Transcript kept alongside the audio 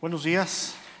Buenos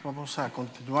días, vamos a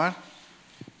continuar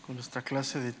con nuestra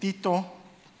clase de Tito.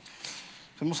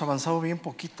 Hemos avanzado bien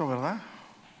poquito, ¿verdad?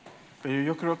 Pero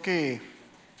yo creo que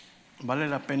vale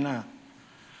la pena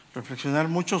reflexionar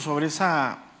mucho sobre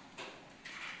esa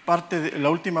parte, la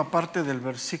última parte del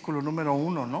versículo número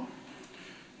 1, ¿no?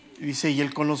 Y dice, y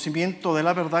el conocimiento de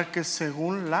la verdad que es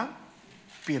según la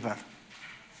piedad.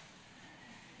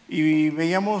 Y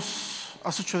veíamos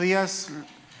hace 8 días,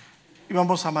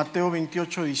 íbamos a Mateo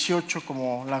 28, 18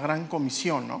 como la gran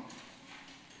comisión, ¿no?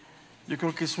 Yo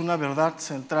creo que es una verdad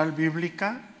central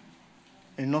bíblica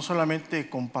en no solamente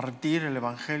compartir el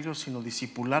evangelio, sino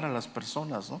discipular a las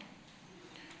personas, ¿no?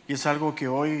 Y es algo que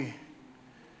hoy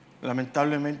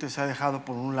lamentablemente se ha dejado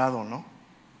por un lado, ¿no?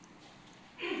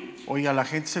 Hoy a la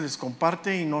gente se les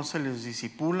comparte y no se les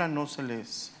discipula, no se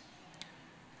les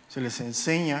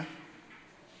enseña.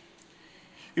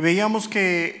 Y veíamos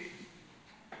que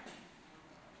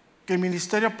el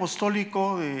ministerio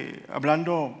apostólico,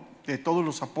 hablando de todos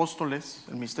los apóstoles,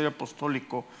 el ministerio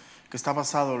apostólico que está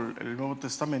basado en el Nuevo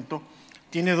Testamento,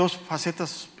 tiene dos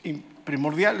facetas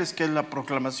primordiales, que es la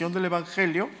proclamación del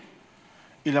evangelio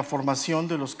y la formación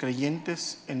de los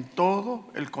creyentes en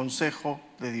todo el consejo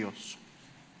de Dios.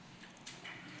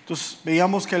 Entonces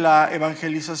veíamos que la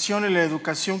evangelización y la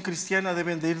educación cristiana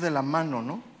deben de ir de la mano,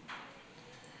 ¿no?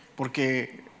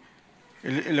 Porque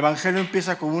el evangelio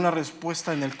empieza con una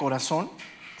respuesta en el corazón,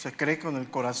 se cree con el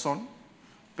corazón,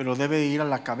 pero debe ir a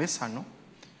la cabeza, ¿no?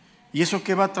 ¿Y eso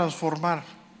qué va a transformar?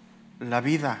 La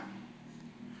vida.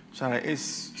 O sea,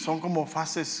 son como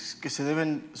fases que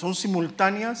son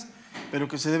simultáneas, pero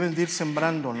que se deben de ir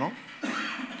sembrando, ¿no?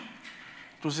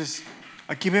 Entonces,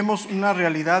 aquí vemos una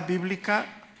realidad bíblica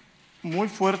muy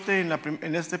fuerte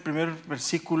en este primer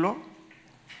versículo,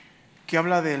 que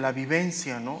habla de la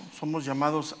vivencia, ¿no? Somos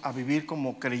llamados a vivir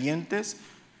como creyentes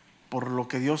por lo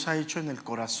que Dios ha hecho en el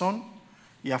corazón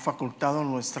y ha facultado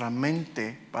nuestra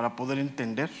mente para poder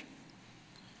entender.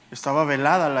 Estaba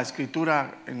velada la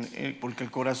escritura porque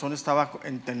el corazón estaba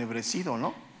entenebrecido,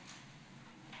 ¿no?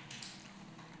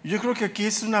 Yo creo que aquí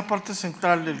es una parte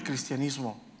central del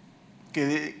cristianismo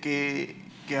que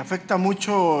afecta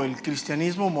mucho el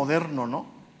cristianismo moderno,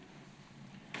 ¿no?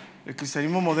 El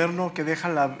cristianismo moderno que deja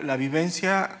la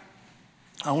vivencia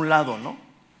a un lado, ¿no?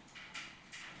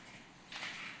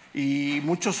 Y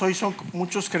muchos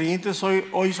creyentes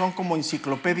hoy son como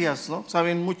enciclopedias, ¿no?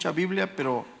 Saben mucha Biblia,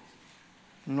 pero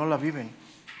no la viven.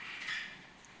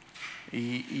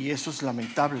 Y eso es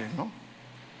lamentable, ¿no?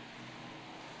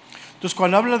 Entonces,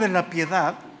 cuando habla de la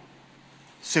piedad,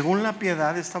 según la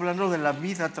piedad, está hablando de la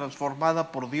vida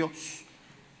transformada por Dios.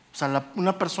 O sea,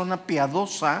 una persona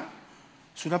piadosa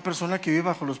es una persona que vive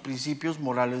bajo los principios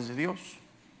morales de Dios.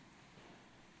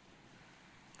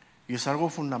 Y es algo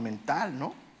fundamental,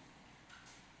 ¿no?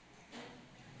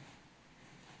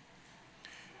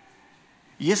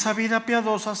 Y esa vida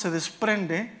piadosa se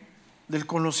desprende del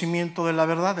conocimiento de la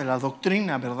verdad, de la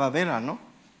doctrina verdadera, ¿no?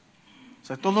 O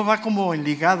sea, todo va como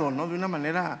ligado, ¿no? De una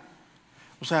manera,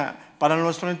 o sea, para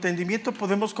nuestro entendimiento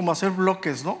podemos como hacer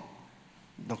bloques, ¿no?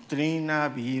 Doctrina,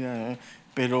 vida,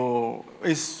 pero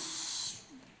es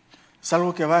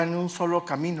algo que va en un solo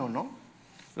camino, ¿no?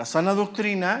 La sana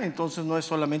doctrina, entonces, no es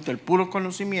solamente el puro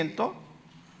conocimiento,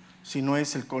 sino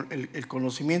es el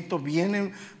conocimiento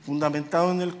bien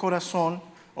fundamentado en el corazón,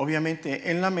 obviamente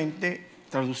en la mente,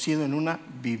 traducido en una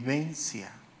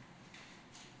vivencia.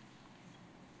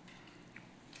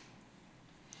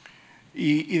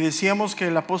 Y decíamos que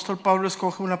el apóstol Pablo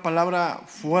escoge una palabra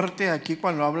fuerte aquí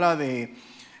cuando habla de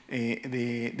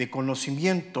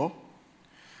conocimiento.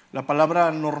 La palabra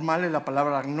normal es la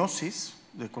palabra gnosis,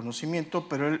 de conocimiento,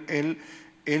 pero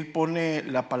él pone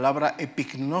la palabra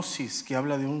epignosis, que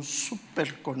habla de un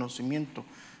superconocimiento.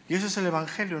 Y ese es el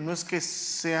evangelio, no es que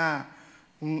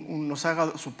nos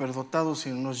haga superdotados,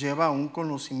 sino nos lleva a un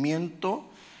conocimiento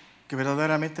que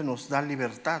verdaderamente nos da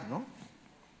libertad, ¿no?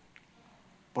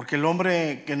 Porque el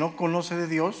hombre que no conoce de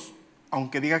Dios,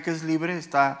 aunque diga que es libre,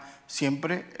 está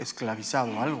siempre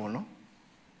esclavizado a algo, ¿no?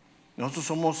 Nosotros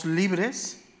somos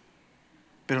libres,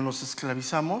 pero nos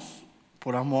esclavizamos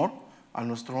por amor a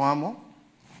nuestro amo,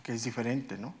 que es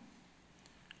diferente, ¿no?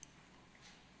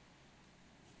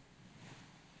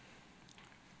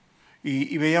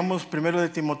 Y veíamos primero de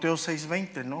Timoteo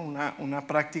 6:20, ¿no? Una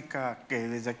práctica que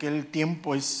desde aquel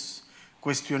tiempo es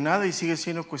cuestionada y sigue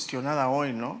siendo cuestionada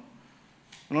hoy, ¿no?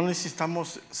 No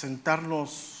necesitamos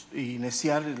sentarnos y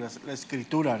neciar la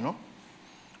escritura, ¿no?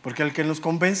 Porque el que nos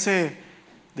convence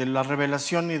de la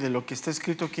revelación y de lo que está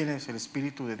escrito, ¿quién es? El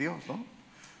Espíritu de Dios, ¿no?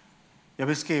 Ya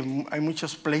ves que hay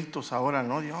muchos pleitos ahora,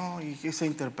 ¿no? Y esa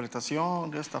interpretación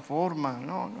de esta forma,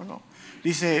 no.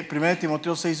 Dice 1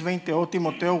 Timoteo 6:20, oh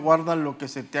Timoteo, guarda lo que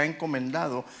se te ha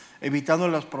encomendado, evitando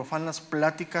las profanas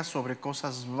pláticas sobre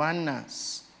cosas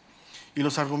vanas y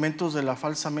los argumentos de la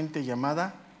falsamente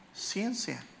llamada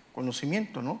ciencia,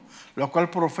 conocimiento, ¿no? Lo cual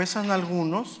profesan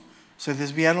algunos, se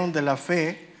desviaron de la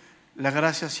fe, la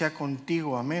gracia sea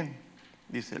contigo, amén,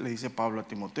 le dice Pablo a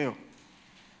Timoteo.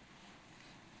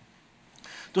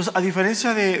 Entonces, a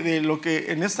diferencia de lo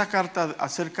que en esta carta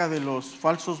acerca de los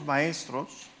falsos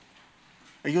maestros,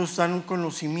 ellos dan un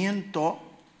conocimiento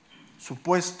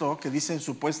supuesto, que dicen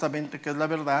supuestamente que es la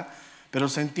verdad, pero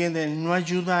se entiende, no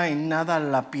ayuda en nada a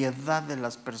la piedad de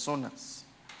las personas.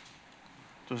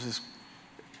 Entonces,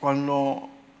 cuando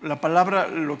la palabra,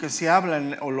 lo que se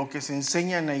habla o lo que se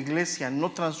enseña en la iglesia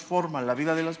no transforma la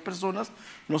vida de las personas,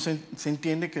 no se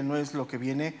entiende que no es lo que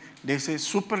viene de ese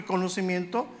super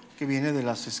conocimiento que viene de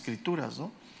las escrituras,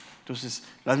 ¿no? Entonces,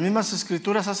 las mismas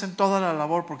escrituras hacen toda la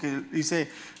labor, porque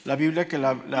dice la Biblia que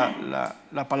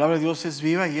la palabra de Dios es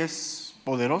viva y es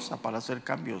poderosa para hacer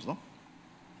cambios, ¿no?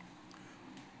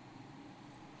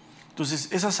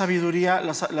 Entonces, esa sabiduría,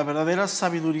 la verdadera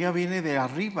sabiduría viene de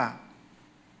arriba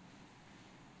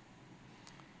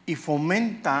y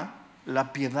fomenta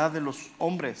la piedad de los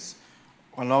hombres.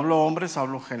 Cuando hablo hombres,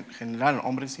 hablo general,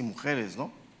 hombres y mujeres,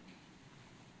 ¿no?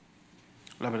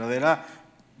 La verdadera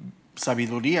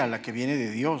sabiduría, la que viene de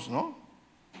Dios, ¿no?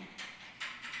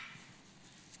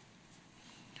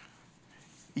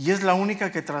 Y es la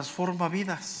única que transforma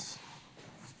vidas.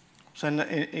 O sea,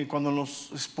 cuando nos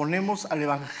exponemos al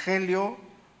Evangelio,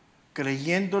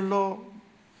 creyéndolo,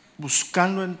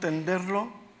 buscando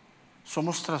entenderlo,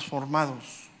 somos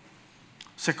transformados.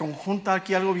 Se conjunta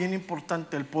aquí algo bien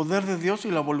importante, el poder de Dios y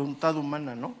la voluntad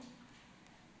humana, ¿no?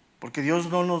 Porque Dios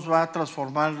no nos va a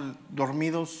transformar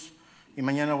dormidos y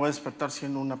mañana voy a despertar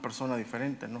siendo una persona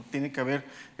diferente, ¿no? Tiene que haber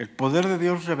el poder de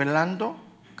Dios revelando,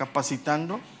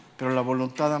 capacitando, pero la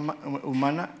voluntad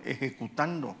humana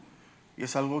ejecutando. Y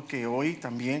es algo que hoy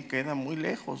también queda muy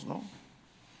lejos, ¿no?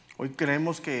 Hoy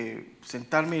creemos que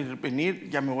sentarme y venir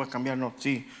ya me voy a cambiar. No,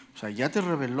 sí, o sea, ya te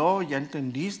reveló, ya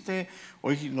entendiste.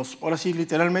 Ahora sí,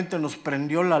 literalmente nos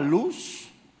prendió la luz.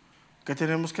 ¿Qué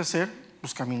tenemos que hacer?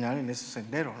 Pues caminar en ese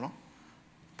sendero, ¿no?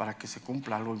 Para que se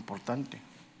cumpla algo importante.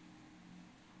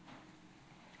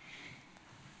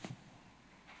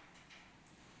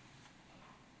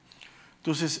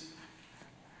 Entonces,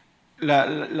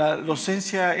 la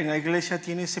docencia en la iglesia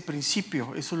tiene ese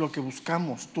principio, eso es lo que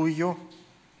buscamos, tú y yo.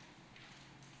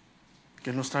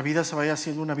 Que nuestra vida se vaya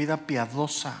haciendo una vida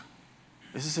piadosa.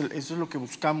 Eso es lo que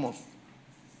buscamos.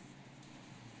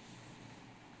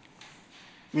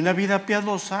 Y una vida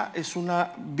piadosa es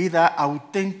una vida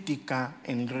auténtica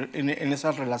en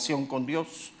esa relación con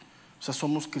Dios. O sea,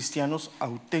 somos cristianos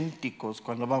auténticos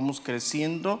cuando vamos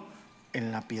creciendo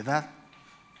en la piedad.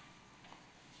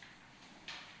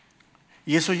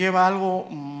 Y eso lleva algo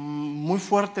muy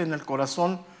fuerte en el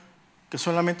corazón, que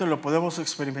solamente lo podemos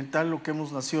experimentar lo que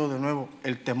hemos nacido de nuevo,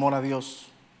 el temor a Dios.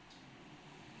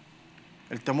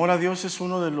 El temor a Dios es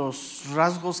uno de los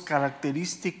rasgos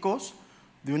característicos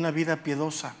de una vida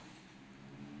piedosa.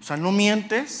 O sea, no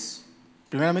mientes,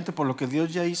 primeramente por lo que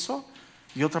Dios ya hizo,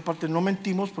 y otra parte no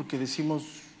mentimos porque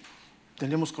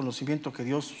tenemos conocimiento que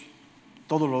Dios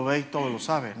todo lo ve y todo lo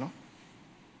sabe, ¿no?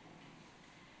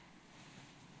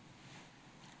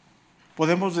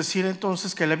 Podemos decir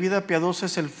entonces que la vida piadosa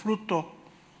es el fruto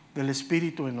del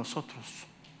Espíritu en nosotros.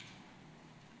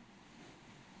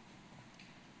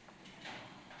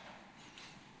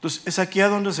 Entonces, es aquí a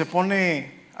donde se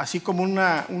pone así como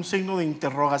un signo de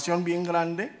interrogación bien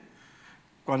grande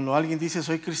cuando alguien dice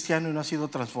soy cristiano y no ha sido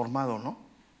transformado, ¿no?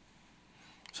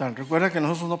 O sea, recuerda que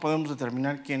nosotros no podemos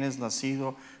determinar quién es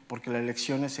nacido porque la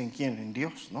elección es en quién, en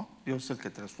Dios, ¿no? Dios es el que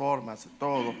transforma, hace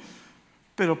todo.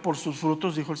 Pero por sus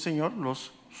frutos, dijo el Señor,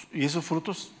 y esos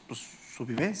frutos, pues su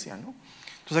vivencia, ¿no?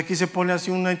 Entonces aquí se pone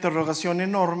así una interrogación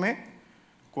enorme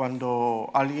cuando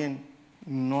alguien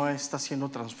no está siendo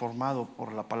transformado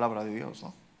por la palabra de Dios,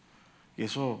 ¿no? Y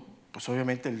eso, pues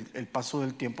obviamente el paso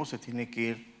del tiempo se tiene que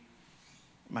ir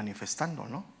manifestando,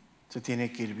 ¿no? Se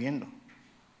tiene que ir viendo.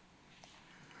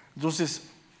 Entonces,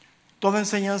 toda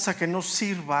enseñanza que no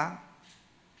sirva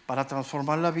para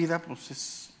transformar la vida, pues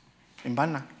es en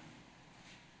vana.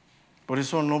 Por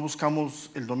eso no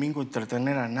buscamos el domingo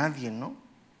entretener a nadie, ¿no?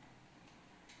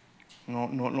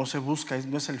 No se busca,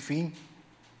 no es el fin.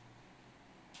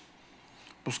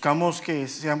 Buscamos que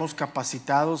seamos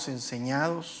capacitados,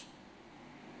 enseñados,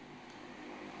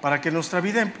 para que nuestra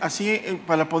vida, así,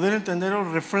 para poder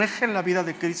entenderlo, refleje la vida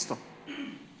de Cristo.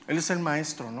 Él es el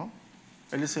maestro, ¿no?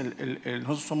 Él es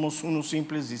nosotros somos unos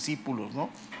simples discípulos, ¿no?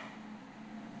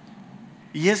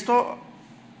 Y esto,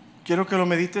 quiero que lo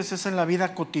medites, es en la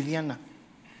vida cotidiana.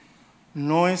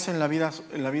 No es en la vida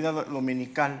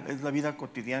dominical, es la vida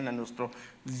cotidiana, nuestro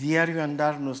diario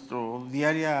andar, nuestra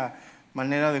diaria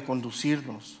manera de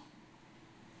conducirnos.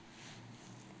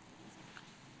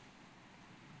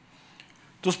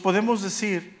 Entonces podemos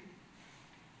decir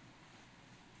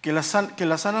que la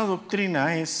sana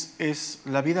doctrina es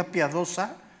la vida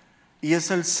piadosa y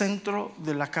es el centro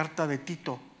de la carta de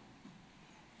Tito.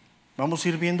 Vamos a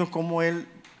ir viendo cómo él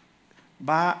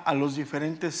va a los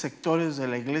diferentes sectores de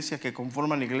la iglesia que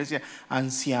conforman la iglesia: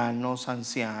 ancianos,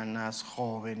 ancianas,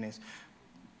 jóvenes,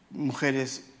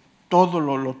 mujeres, todo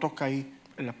lo toca ahí.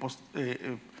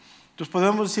 Entonces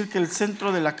podemos decir que el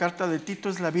centro de la carta de Tito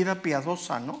es la vida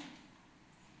piadosa, ¿no?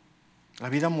 La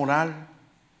vida moral.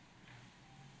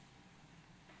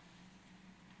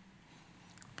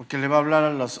 Porque le va a hablar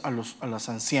a las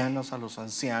ancianas, a los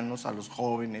ancianos, a los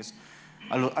jóvenes,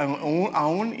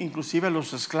 aún inclusive a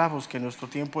los esclavos, que en nuestro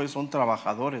tiempo son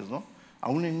trabajadores, ¿no?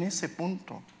 Aún en ese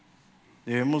punto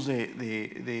debemos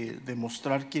de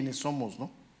demostrar quiénes somos,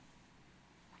 ¿no?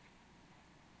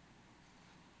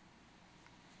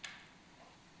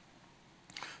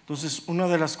 Entonces, una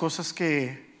de las cosas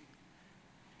que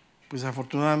pues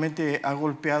afortunadamente ha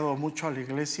golpeado mucho a la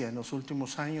iglesia en los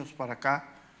últimos años para acá,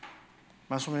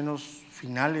 más o menos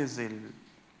finales de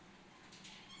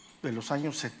los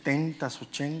años 70,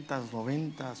 80,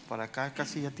 90 para acá,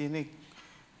 casi ya tiene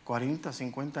 40,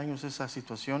 50 años esa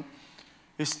situación,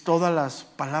 es todas las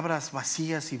palabras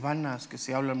vacías y vanas que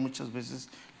se hablan muchas veces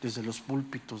desde los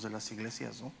púlpitos de las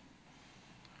iglesias, ¿no?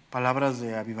 Palabras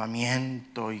de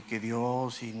avivamiento y que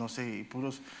Dios y no sé, y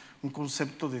un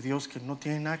concepto de Dios que no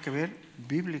tiene nada que ver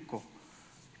bíblico.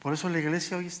 Por eso la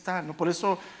iglesia hoy está, ¿no? Por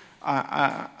eso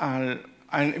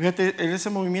fíjate, en ese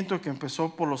movimiento que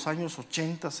empezó por los años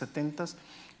 80, 70,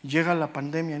 llega la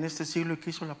pandemia en este siglo. ¿Y qué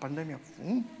hizo la pandemia?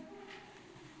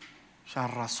 Se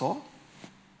arrasó.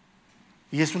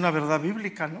 Y es una verdad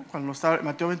bíblica, ¿no? Cuando está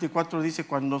Mateo 24 dice,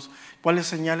 ¿cuáles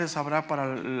señales habrá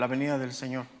para la venida del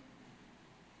Señor?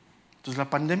 Entonces la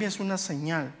pandemia es una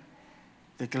señal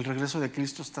de que el regreso de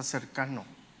Cristo está cercano.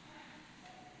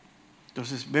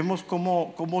 Entonces vemos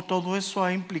cómo todo eso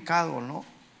ha implicado, ¿no?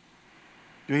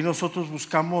 Y hoy nosotros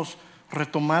buscamos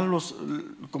retomar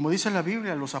como dice la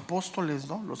Biblia, los apóstoles,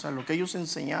 ¿no? O sea, lo que ellos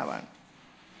enseñaban.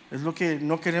 Es lo que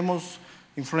no queremos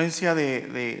influencia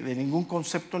de ningún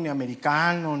concepto ni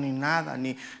americano, ni nada,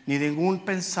 ni de ningún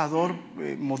pensador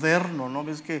moderno, ¿no?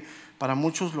 Ves que para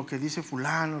muchos lo que dice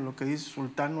fulano, lo que dice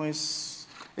sultano es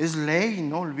ley,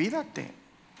 ¿no? Olvídate.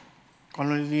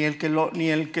 Cuando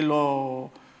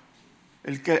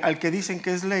al que dicen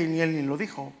que es ley, ni él ni lo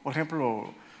dijo. Por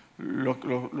ejemplo,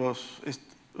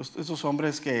 esos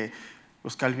hombres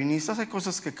los calvinistas, hay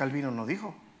cosas que Calvino no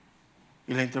dijo.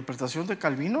 Y la interpretación de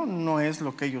Calvino no es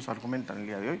lo que ellos argumentan el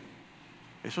día de hoy.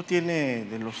 Eso tiene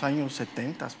de los años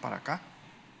 70 para acá.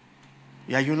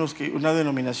 Y hay una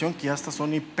denominación que ya hasta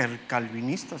son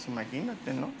hipercalvinistas,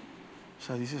 imagínate, ¿no? O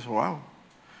sea, dices, wow.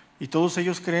 Y todos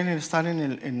ellos creen en estar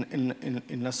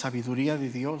en la sabiduría de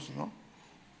Dios, ¿no?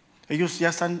 Ellos ya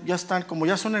están, como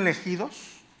ya son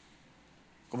elegidos,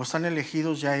 como están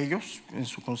elegidos ya ellos, en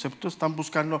su concepto, están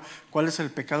buscando cuál es el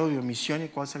pecado de omisión y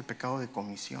cuál es el pecado de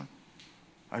comisión.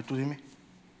 A ver, tú dime,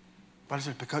 ¿cuál es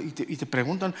el pecado? Y te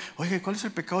preguntan, oye, ¿cuál es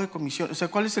el pecado de comisión? O sea,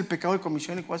 ¿cuál es el pecado de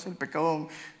comisión y cuál es el pecado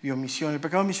de omisión? El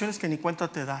pecado de omisión es que ni cuenta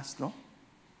te das, ¿no?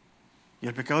 Y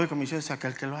el pecado de comisión es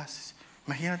aquel que lo haces.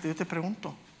 Imagínate, yo te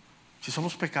pregunto, si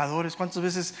somos pecadores, ¿cuántas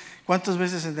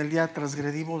veces en el día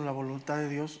transgredimos la voluntad de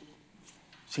Dios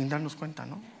sin darnos cuenta,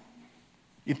 ¿no?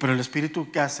 Pero el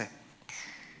Espíritu, ¿qué hace?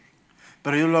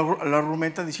 Pero ellos lo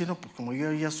argumentan diciendo, pues como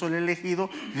yo ya soy elegido,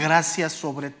 gracia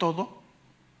sobre todo,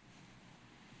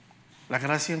 la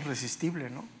gracia irresistible,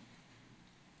 ¿no?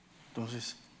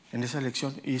 Entonces, en esa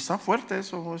elección, y está fuerte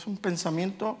eso, es un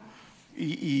pensamiento,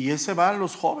 y ese va a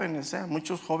los jóvenes,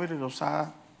 muchos jóvenes los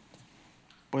ha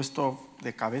puesto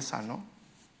de cabeza, ¿no?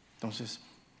 Entonces,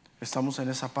 estamos en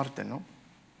esa parte, ¿no?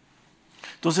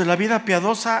 Entonces, la vida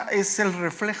piadosa es el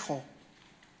reflejo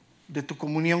de tu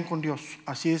comunión con Dios,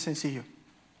 así de sencillo.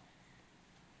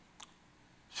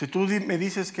 Si tú me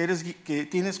dices que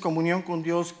tienes comunión con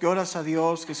Dios, que oras a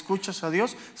Dios, que escuchas a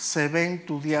Dios, se ve en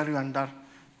tu diario andar,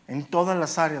 en todas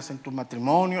las áreas, en tu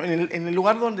matrimonio, en el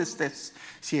lugar donde estés.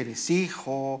 Si eres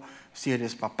hijo, si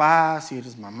eres papá, si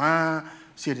eres mamá,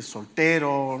 si eres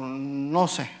soltero, no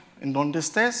sé, en donde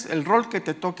estés, el rol que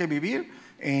te toque vivir,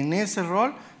 en ese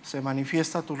rol se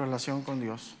manifiesta tu relación con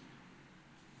Dios.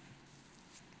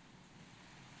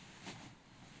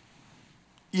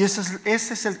 Y eso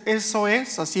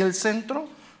es así el centro,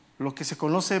 lo que se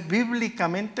conoce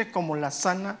bíblicamente como la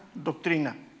sana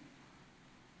doctrina.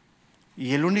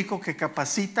 Y el único que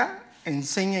capacita,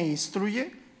 enseña e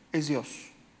instruye es Dios.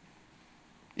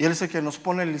 Y Él es el que nos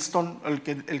pone el listón,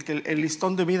 el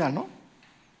listón de vida, ¿no?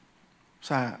 O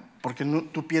sea, porque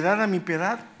tu piedad a mi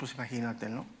piedad, pues imagínate,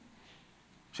 ¿no?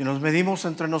 Si nos medimos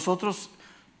entre nosotros,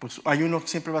 pues hay uno que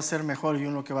siempre va a ser mejor y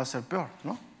uno que va a ser peor,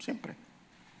 ¿no? Siempre.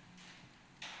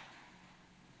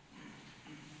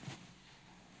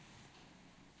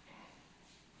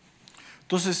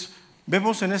 Entonces,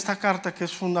 vemos en esta carta que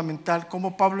es fundamental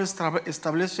cómo Pablo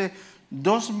establece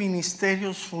dos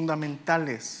ministerios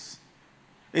fundamentales.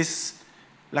 Es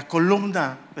la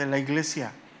columna de la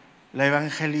iglesia, la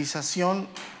evangelización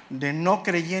de no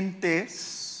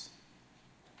creyentes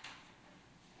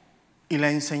y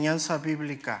la enseñanza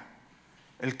bíblica.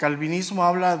 El calvinismo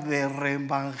habla de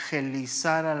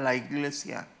reevangelizar a la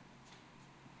iglesia.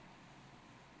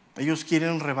 Ellos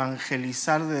quieren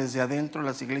reevangelizar desde adentro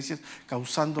las iglesias,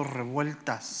 causando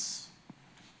revueltas.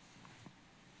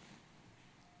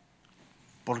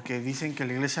 Porque dicen que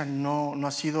la iglesia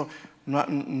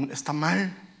está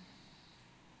mal.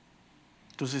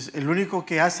 Entonces, el único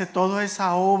que hace toda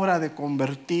esa obra de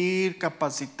convertir,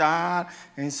 capacitar,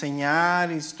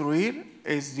 enseñar, instruir,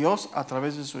 es Dios a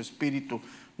través de su Espíritu.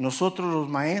 Nosotros los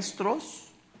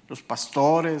maestros, los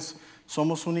pastores,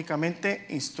 somos únicamente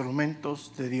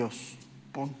instrumentos de Dios.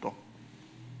 Punto.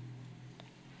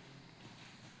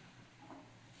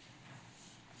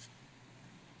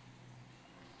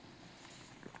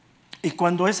 Y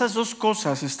cuando esas dos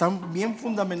cosas están bien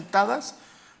fundamentadas,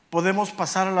 podemos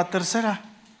pasar a la tercera.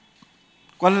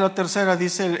 ¿Cuál es la tercera?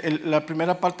 Dice la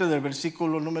primera parte del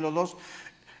versículo número 2.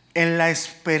 En la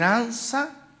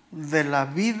esperanza de la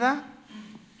vida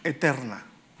eterna.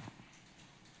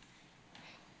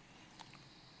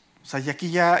 O sea, y aquí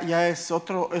ya es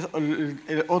otro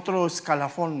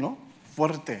escalafón, ¿no?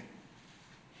 Fuerte.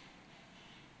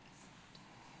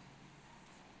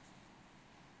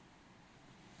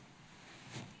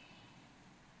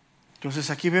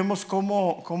 Entonces aquí vemos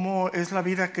cómo es la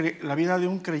vida de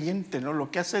un creyente, ¿no?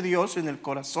 Lo que hace Dios en el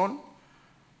corazón,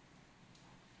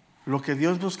 lo que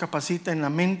Dios nos capacita en la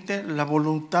mente, la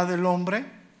voluntad del hombre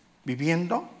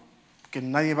viviendo, que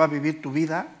nadie va a vivir tu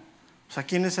vida. O sea,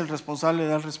 ¿quién es el responsable de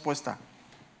dar respuesta?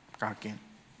 Cada quien.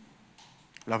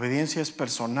 La obediencia es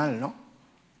personal, ¿no?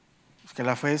 Es que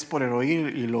la fe es por el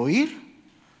oír y el oír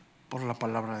por la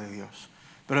palabra de Dios.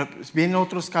 Pero viene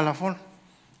otro escalafón.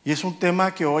 Y es un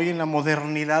tema que hoy en la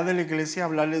modernidad de la iglesia,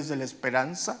 hablarles de la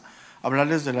esperanza,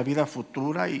 hablarles de la vida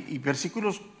futura y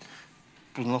versículos,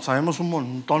 pues no sabemos un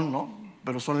montón, ¿no?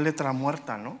 Pero son letra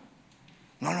muerta, ¿no?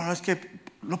 No, es que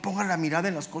no pongas la mirada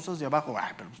en las cosas de abajo.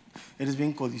 Ay, pero eres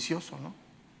bien codicioso, ¿no?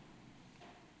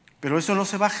 Pero eso no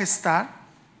se va a gestar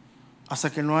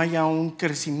hasta que no haya un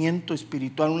crecimiento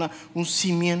espiritual, un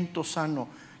cimiento sano,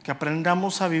 que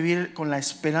aprendamos a vivir con la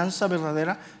esperanza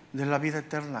verdadera de la vida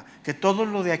eterna, que todo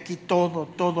lo de aquí,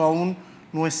 todo aún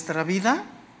nuestra vida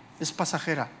es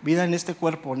pasajera, vida en este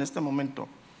cuerpo, en este momento.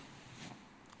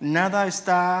 Nada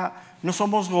está, no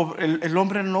somos, el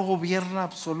hombre no gobierna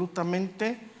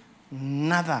absolutamente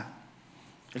nada.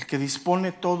 El que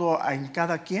dispone todo en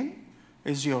cada quien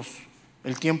es Dios.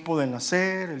 El tiempo de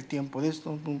nacer, el tiempo de esto,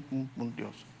 un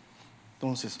Dios.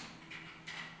 Entonces,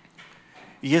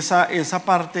 y esa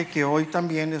parte que hoy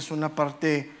también es una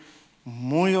parte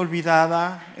muy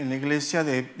olvidada en la iglesia,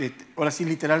 ahora sí,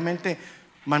 literalmente,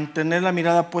 mantener la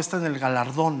mirada puesta en el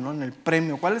galardón, ¿no? En el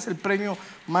premio. ¿Cuál es el premio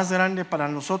más grande para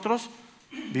nosotros?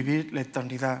 Vivir la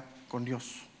eternidad con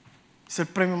Dios. Es el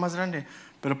premio más grande.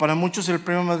 Pero para muchos el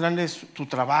premio más grande es tu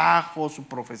trabajo, su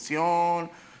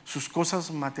profesión, sus cosas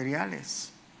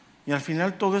materiales. Y al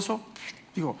final todo eso,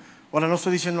 digo, ahora no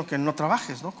estoy diciendo que no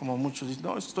trabajes, ¿no? Como muchos dicen,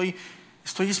 no, estoy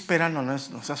esperando, no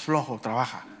seas flojo,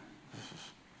 trabaja.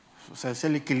 O sea, es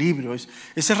el equilibrio,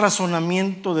 ese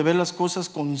razonamiento de ver las cosas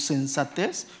con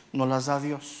sensatez nos las da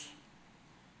Dios.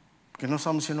 Que no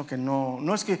estamos diciendo que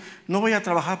no es que no voy a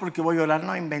trabajar porque voy a orar,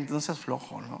 no inventes, no seas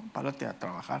flojo, ¿no? Párate a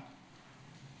trabajar.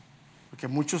 Porque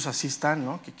muchos así están,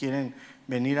 ¿no? Que quieren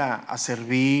venir a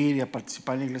servir y a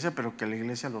participar en la iglesia, pero que la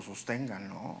iglesia los sostenga,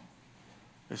 ¿no?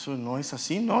 Eso no es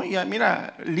así, ¿no? Y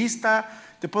mira, lista,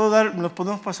 nos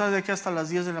podemos pasar de aquí hasta las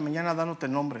 10 de la mañana dándote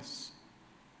nombres.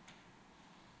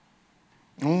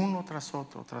 Uno tras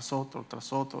otro,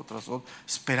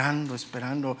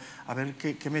 esperando a ver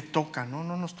qué me toca. No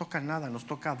nos toca nada, nos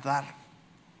toca dar.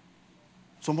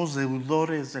 Somos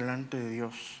deudores delante de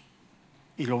Dios.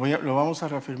 Y lo vamos a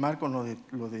reafirmar con lo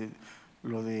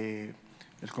de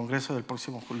el congreso del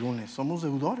próximo lunes. Somos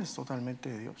deudores totalmente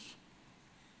de Dios.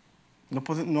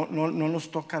 No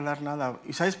nos toca dar nada.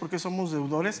 ¿Y sabes por qué somos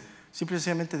deudores?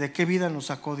 Simplemente de qué vida nos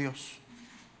sacó Dios.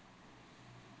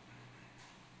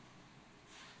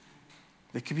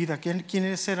 ¿De qué vida?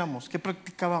 ¿Quiénes éramos? ¿Qué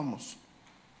practicábamos?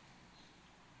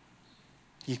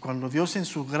 Y cuando Dios en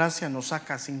su gracia nos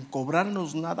saca sin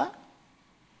cobrarnos nada,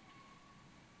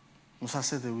 nos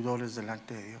hace deudores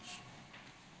delante de Dios.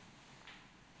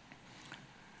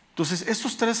 Entonces,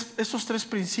 estos tres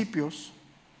principios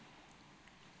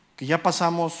que ya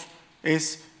pasamos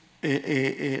es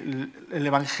el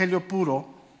evangelio puro,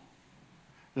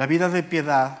 la vida de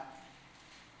piedad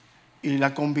y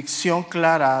la convicción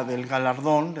clara del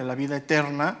galardón de la vida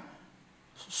eterna,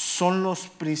 son los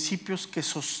principios que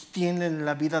sostienen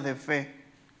la vida de fe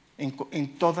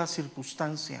en toda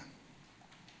circunstancia.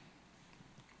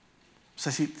 O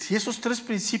sea, si esos tres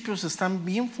principios están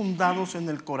bien fundados en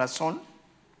el corazón,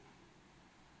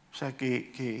 o sea,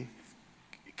 que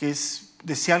es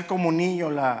desear como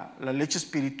niño la leche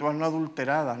espiritual no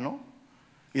adulterada, ¿no?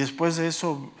 Y después de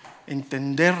eso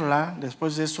entenderla,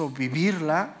 después de eso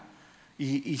vivirla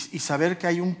y saber que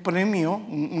hay un premio,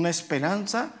 una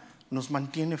esperanza, nos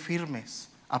mantiene firmes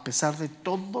a pesar de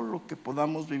todo lo que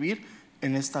podamos vivir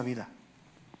en esta vida.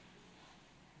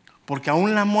 Porque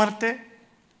aún la muerte,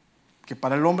 que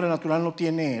para el hombre natural no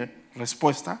tiene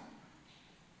respuesta,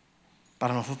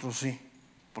 para nosotros sí,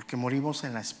 porque morimos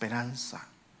en la esperanza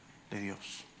de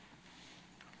Dios.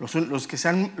 Los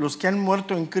que han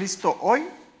muerto en Cristo hoy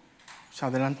se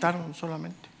adelantaron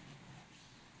solamente.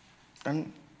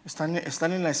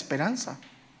 Están en la esperanza.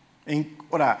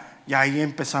 Ahora, ya ahí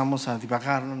empezamos a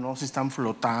divagar, ¿no? Si están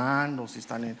flotando, si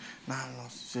están en... No,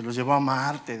 se los llevó a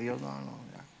Marte, Dios, no,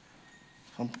 ya.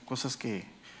 Son cosas que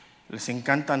les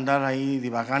encanta andar ahí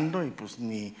divagando y pues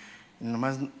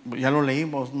nomás, ya lo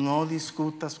leímos, no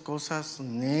discutas cosas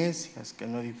necias que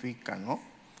no edifican, ¿no?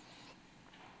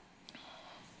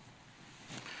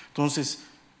 Entonces,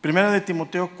 1 de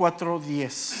Timoteo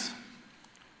 4:10.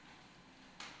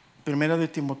 1 de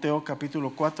Timoteo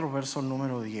capítulo 4, verso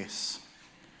número 10.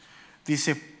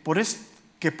 Dice,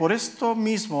 que por esto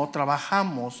mismo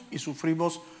trabajamos y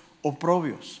sufrimos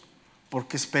oprobios,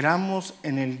 porque esperamos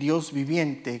en el Dios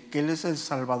viviente, que Él es el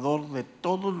Salvador de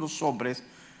todos los hombres,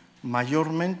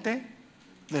 mayormente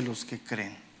de los que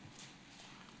creen.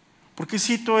 ¿Por qué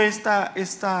cito esta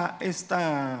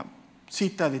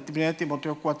cita de 1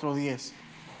 Timoteo 4:10?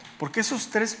 Porque esos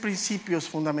tres principios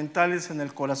fundamentales en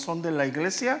el corazón de la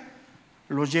iglesia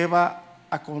los lleva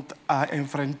a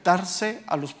enfrentarse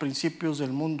a los principios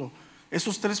del mundo.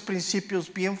 Esos tres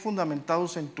principios bien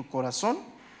fundamentados en tu corazón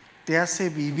te hace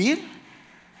vivir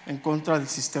en contra del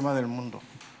sistema del mundo.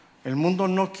 El mundo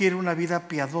no quiere una vida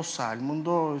piadosa, el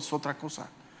mundo es otra cosa.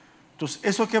 Entonces,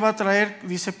 ¿eso qué va a traer?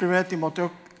 Dice 1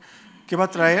 Timoteo, ¿qué va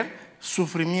a traer?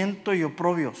 Sufrimiento y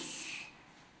oprobios.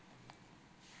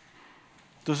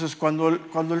 Entonces, cuando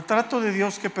el trato de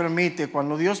Dios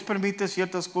cuando Dios permite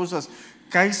ciertas cosas,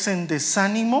 caes en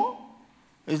desánimo,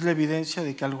 es la evidencia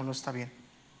de que algo no está bien.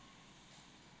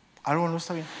 Algo no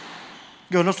está bien.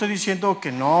 Yo no estoy diciendo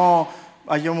que no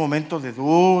haya un momento de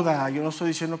duda, yo no estoy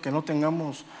diciendo que no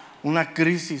tengamos una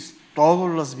crisis, todos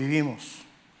las vivimos.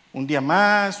 Un día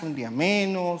más, un día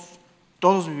menos,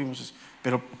 todos vivimos eso.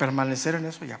 Pero permanecer en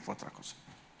eso ya fue otra cosa.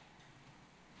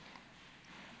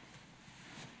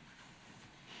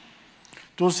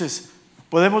 Entonces,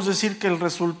 podemos decir que el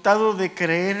resultado de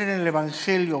creer en el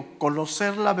Evangelio,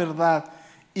 conocer la verdad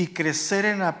y crecer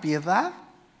en la piedad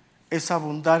es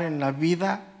abundar en la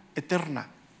vida eterna.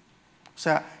 O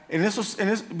sea,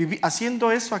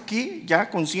 haciendo eso aquí, ya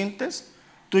conscientes,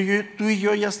 tú y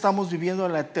yo ya estamos viviendo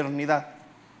en la eternidad.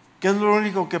 ¿Qué es lo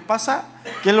único que pasa?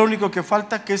 ¿Qué es lo único que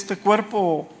falta? Que este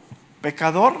cuerpo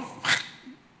pecador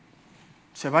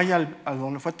se vaya a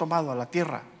donde fue tomado, a la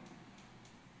tierra.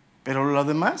 Pero lo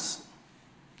demás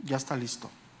ya está listo.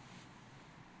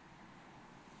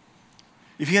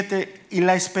 Y fíjate, y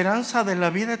la esperanza de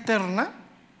la vida eterna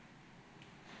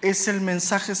es el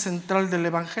mensaje central del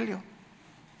Evangelio.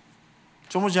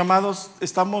 Somos llamados,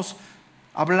 estamos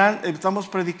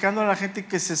predicando a la gente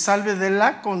que se salve de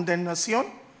la condenación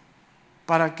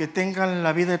para que tengan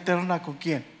la vida eterna. ¿Con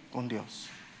quién? Con Dios.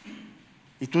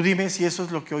 Y tú dime si eso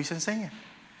es lo que hoy se enseña,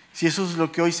 si eso es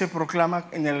lo que hoy se proclama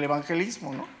en el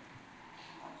evangelismo, ¿no?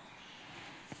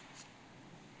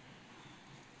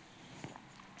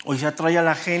 Hoy se atrae a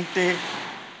la gente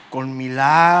con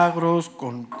milagros,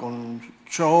 con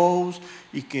shows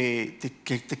y que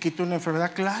te quite una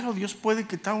enfermedad. Claro, Dios puede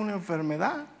quitar una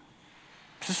enfermedad.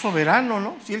 Pues es soberano,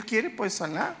 ¿no? Si Él quiere, puede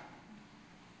sanar.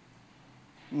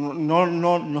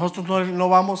 Nosotros no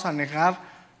vamos a negar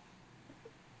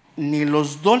ni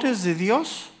los dones de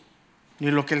Dios, ni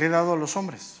lo que le he dado a los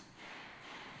hombres.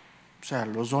 O sea,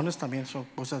 los dones también son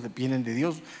cosas que vienen de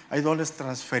Dios. Hay dones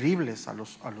transferibles a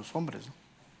los hombres, ¿no?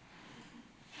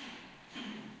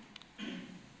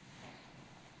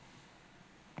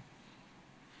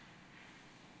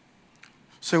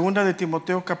 Segunda de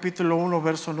Timoteo capítulo 1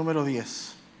 verso número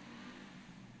 10.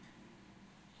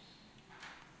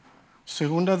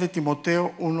 Segunda de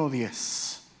Timoteo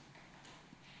 1:10.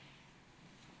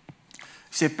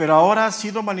 Dice, pero ahora ha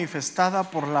sido manifestada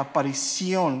por la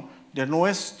aparición de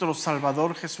nuestro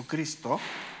Salvador Jesucristo,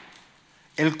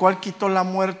 el cual quitó la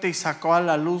muerte y sacó a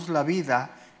la luz la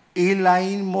vida y la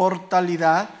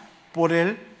inmortalidad por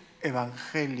el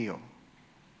Evangelio.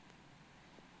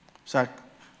 O sea,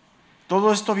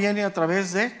 todo esto viene a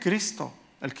través de Cristo.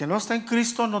 El que no está en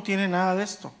Cristo no tiene nada de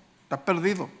esto, está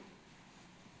perdido.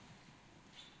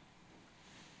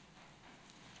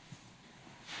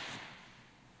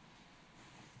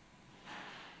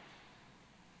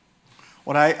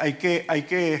 Ahora hay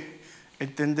que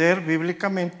entender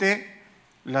bíblicamente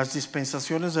las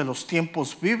dispensaciones de los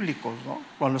tiempos bíblicos, ¿no?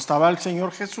 Cuando estaba el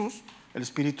Señor Jesús, el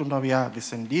Espíritu no había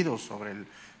descendido sobre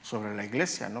la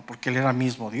iglesia, ¿no? Porque Él era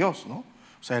mismo Dios, ¿no?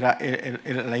 O sea,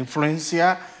 la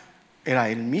influencia era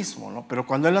Él mismo, ¿no? Pero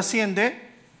cuando Él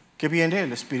asciende, ¿qué viene?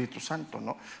 El Espíritu Santo,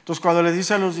 ¿no? Entonces, cuando le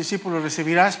dice a los discípulos,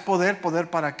 recibirás poder, ¿poder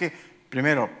para qué?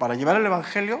 Primero, para llevar el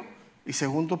Evangelio, y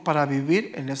segundo, para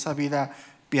vivir en esa vida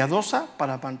piadosa,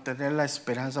 para mantener la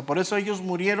esperanza. Por eso ellos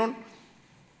murieron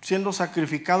siendo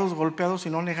sacrificados, golpeados, y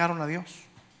no negaron a Dios.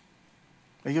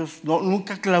 Ellos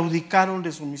nunca claudicaron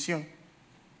de su misión.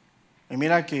 Y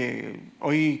mira que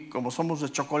hoy, como somos de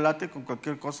chocolate, con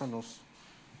cualquier cosa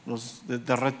nos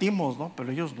derretimos, ¿no?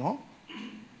 Pero ellos no.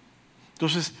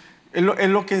 Entonces, es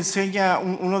lo que enseña,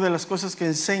 una de las cosas que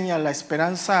enseña la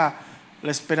esperanza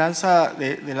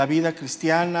de la vida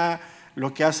cristiana,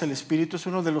 lo que hace el Espíritu, es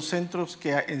uno de los centros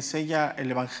que enseña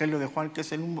el Evangelio de Juan, que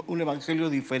es un evangelio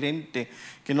diferente,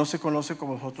 que no se conoce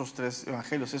como los otros tres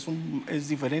evangelios, es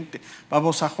diferente.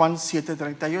 Vamos a Juan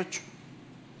 7:38.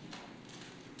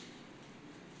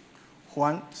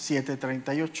 Juan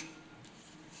 7:38.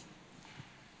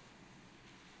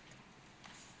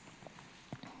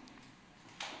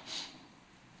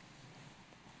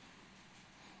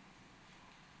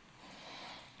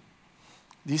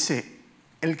 Dice,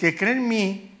 el que cree en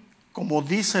mí, como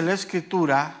dice la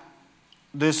Escritura,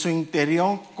 de su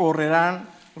interior correrán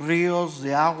ríos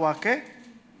de agua, ¿qué?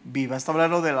 Viva. Está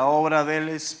hablando de la obra del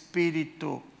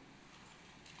Espíritu.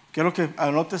 Quiero que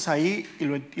anotes ahí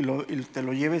y te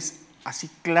lo lleves así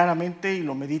claramente y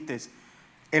lo medites.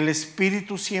 El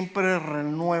Espíritu siempre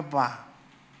renueva.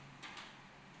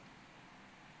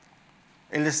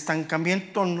 El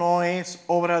estancamiento no es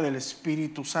obra del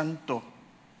Espíritu Santo.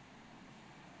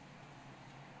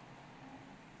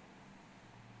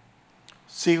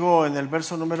 Sigo en el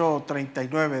verso número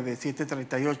 39 de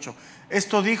 7:38.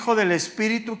 Esto dijo del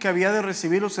Espíritu que había de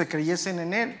recibir los que creyesen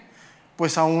en Él,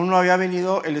 pues aún no había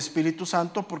venido el Espíritu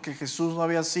Santo, porque Jesús no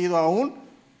había sido aún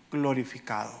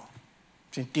glorificado.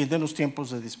 ¿Se entienden los tiempos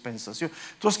de dispensación?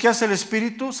 Entonces, ¿qué hace el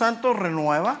Espíritu Santo?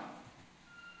 Renueva.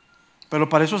 Pero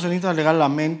para eso se necesita legar la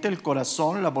mente, el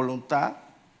corazón, la voluntad,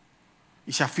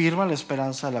 y se afirma la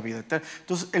esperanza de la vida eterna.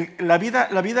 Entonces, la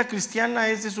vida cristiana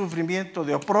es de sufrimiento,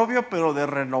 de oprobio, pero de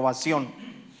renovación.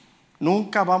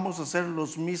 Nunca vamos a ser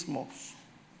los mismos.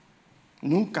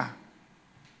 Nunca.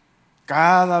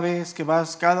 Cada vez que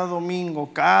vas, cada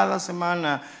domingo, cada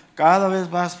semana, cada vez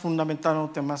vas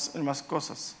fundamentándote en más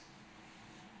cosas.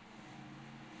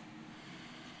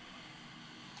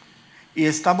 Y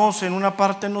estamos en una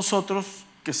parte nosotros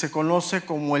que se conoce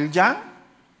como el ya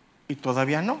y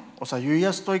todavía no. O sea, yo ya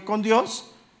estoy con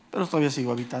Dios, pero todavía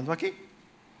sigo habitando aquí.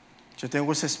 Yo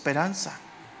tengo esa esperanza.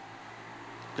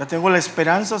 Ya tengo la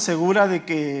esperanza segura de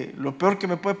que lo peor que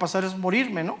me puede pasar es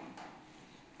morirme, ¿no?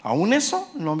 Aún eso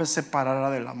no me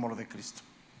separará del amor de Cristo.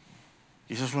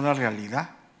 Y eso es una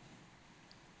realidad.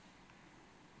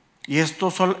 Y este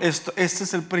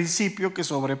es el principio que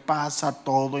sobrepasa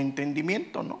todo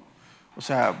entendimiento, ¿no? O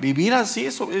sea, vivir así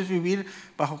es vivir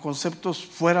bajo conceptos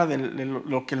fuera de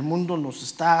lo que el mundo nos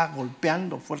está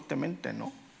golpeando fuertemente,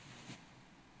 ¿no?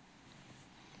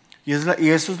 Y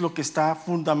eso es lo que está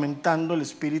fundamentando el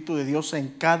Espíritu de Dios en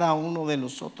cada uno de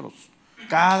nosotros.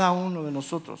 Cada uno de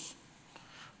nosotros.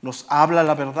 Nos habla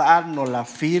la verdad, nos la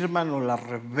afirma, nos la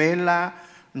revela,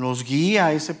 nos guía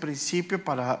a ese principio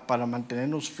para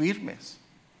mantenernos firmes.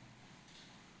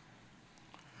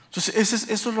 Entonces,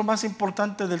 eso es lo más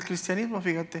importante del cristianismo,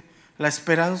 fíjate, la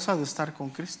esperanza de estar con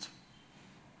Cristo.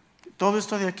 Todo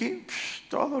esto de aquí,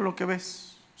 todo lo que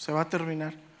ves, se va a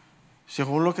terminar.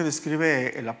 Según lo que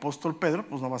describe el apóstol Pedro,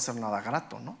 pues no va a ser nada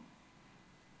grato, ¿no?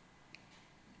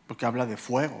 porque habla de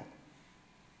fuego.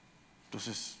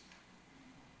 Entonces,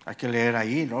 hay que leer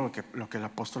ahí, ¿no? Lo que el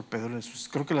apóstol Pedro,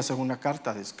 creo que la segunda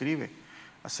carta describe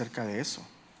acerca de eso.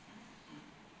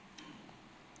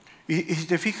 Y si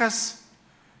te fijas,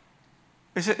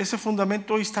 ese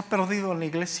fundamento hoy está perdido en la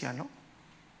iglesia, ¿no? O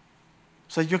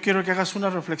sea, yo quiero que hagas una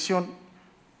reflexión.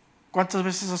 ¿Cuántas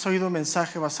veces has oído un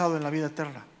mensaje basado en la vida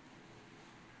eterna?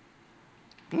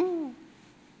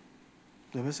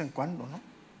 De vez en cuando, ¿no?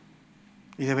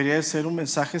 Y debería de ser un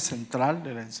mensaje central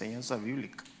de la enseñanza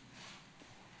bíblica.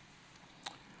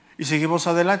 Y seguimos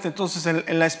adelante. Entonces,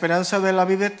 en la esperanza de la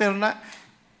vida eterna,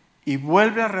 y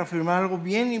vuelve a reafirmar algo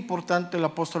bien importante el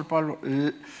apóstol Pablo.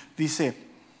 Dice,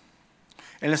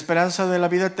 en la esperanza de la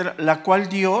vida eterna, la cual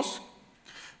Dios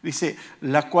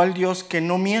que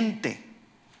no miente.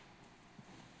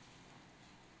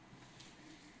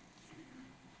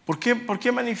 ¿Por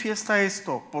qué manifiesta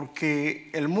esto? Porque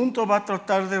el mundo va a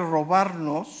tratar de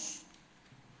robarnos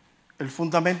el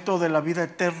fundamento de la vida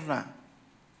eterna.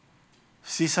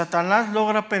 Si Satanás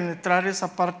logra penetrar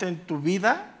esa parte en tu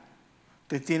vida,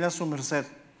 te tiene a su merced.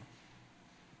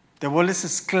 Te vuelves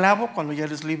esclavo cuando ya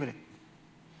eres libre.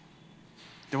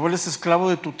 Te vuelves esclavo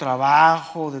de tu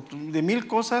trabajo, de mil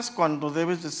cosas, cuando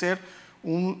debes de ser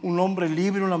un hombre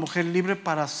libre, una mujer libre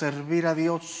para servir a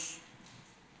Dios.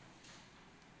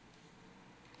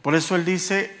 Por eso él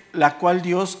dice, la cual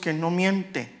Dios que no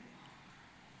miente.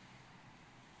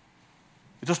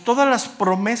 Entonces, todas las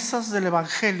promesas del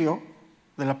Evangelio,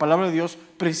 de la palabra de Dios,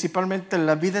 principalmente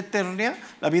la vida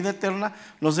eterna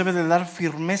nos debe de dar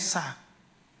firmeza.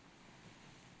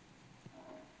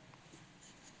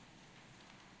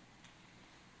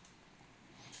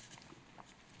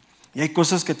 Y hay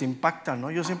cosas que te impactan, ¿no?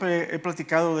 Yo siempre he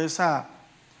platicado de esa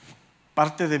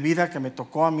parte de vida que me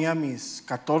tocó a mí a mis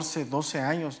 14, 12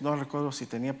 años, no recuerdo si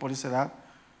tenía por esa edad,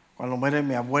 cuando muere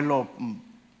mi abuelo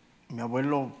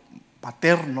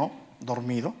paterno,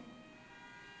 dormido.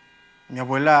 Mi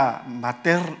abuela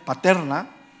paterna,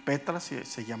 Petra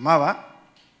se llamaba,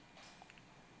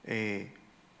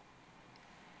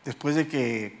 después de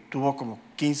que tuvo como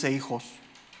 15 hijos,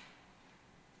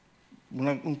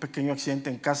 un pequeño accidente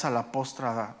en casa,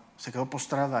 se quedó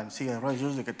postrada en silla de ruedas. Yo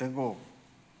desde que tengo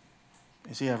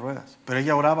en silla de ruedas, pero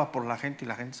ella oraba por la gente y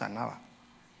la gente sanaba.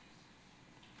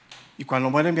 Y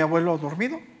cuando muere mi abuelo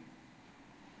dormido,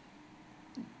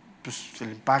 pues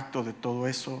el impacto de todo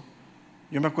eso.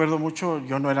 Yo me acuerdo mucho,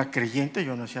 yo no era creyente,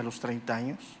 yo nací a los 30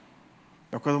 años.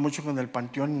 Me acuerdo mucho con el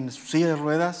panteón en su silla de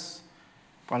ruedas,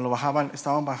 cuando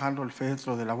estaban bajando el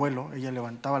féretro del abuelo, ella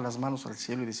levantaba las manos al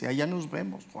cielo y decía, allá nos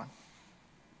vemos, Juan,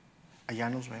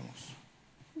 allá nos vemos.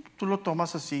 Tú lo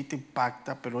tomas así, te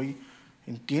impacta, pero hoy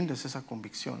entiendes esa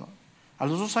convicción, ¿no? A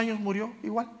los 2 años murió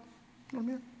igual,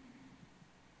 dormida.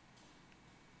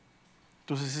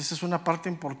 Entonces esa es una parte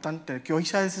importante que hoy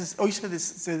se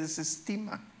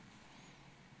desestima.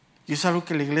 Y es algo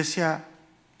que la iglesia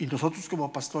y nosotros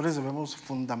como pastores debemos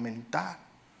fundamentar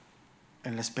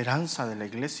en la esperanza de la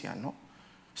iglesia, ¿no?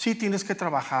 Sí tienes que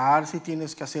trabajar, sí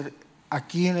tienes que hacer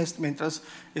aquí, mientras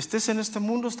estés en este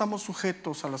mundo estamos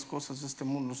sujetos a las cosas de este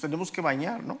mundo. Nos tenemos que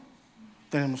bañar, ¿no?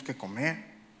 Tenemos que comer.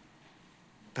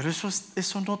 Pero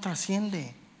eso no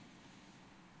trasciende.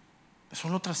 Eso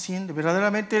no trasciende.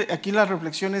 Verdaderamente aquí la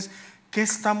reflexión es, ¿qué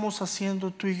estamos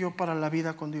haciendo tú y yo para la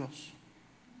vida con Dios?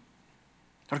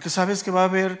 Porque sabes que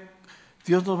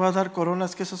Dios nos va a dar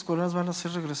coronas, que esas coronas van a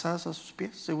ser regresadas a sus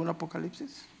pies, según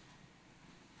Apocalipsis.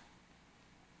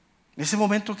 En ese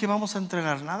momento, ¿qué vamos a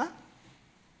entregar? Nada.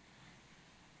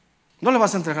 No le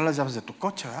vas a entregar las llaves de tu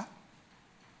coche, ¿verdad?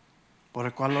 Por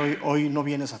el cual hoy no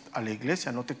vienes a la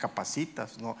iglesia, no te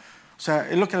capacitas, no. O sea,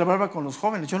 es lo que hablaba con los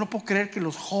jóvenes. Yo no puedo creer que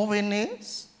los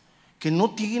jóvenes que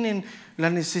no tienen la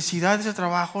necesidad de ese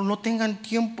trabajo no tengan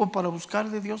tiempo para buscar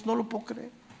de Dios. No lo puedo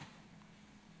creer.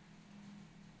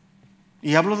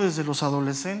 Y hablo desde los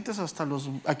adolescentes hasta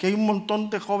aquí hay un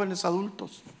montón de jóvenes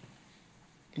adultos,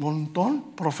 un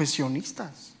montón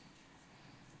profesionistas.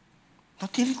 No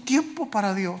tienen tiempo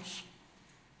para Dios.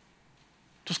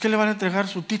 Entonces, ¿qué le van a entregar?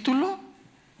 ¿Su título?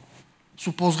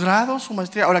 ¿Su posgrado? ¿Su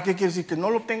maestría? Ahora, ¿qué quiere decir? ¿Que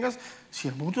no lo tengas? Si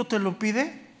el mundo te lo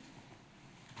pide,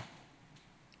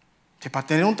 que para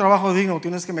tener un trabajo digno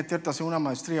tienes que meterte a hacer una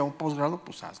maestría o un posgrado,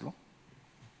 pues hazlo.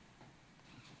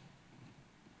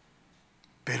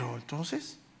 Pero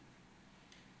entonces,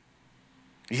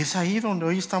 y es ahí donde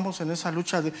hoy estamos en esa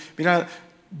lucha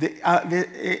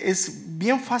es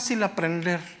bien fácil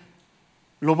aprender.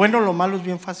 Lo bueno o lo malo es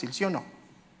bien fácil, ¿sí o no?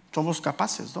 Somos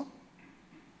capaces, ¿no?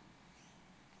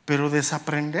 Pero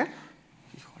desaprender,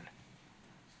 híjole.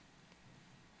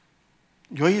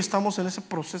 Y hoy estamos en ese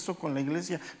proceso con la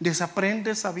iglesia.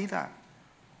 Desaprende esa vida.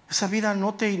 Esa vida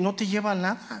no te lleva a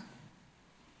nada.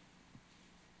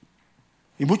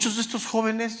 Y muchos de estos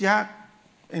jóvenes ya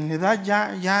en edad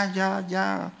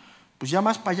pues ya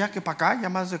más para allá que para acá, ya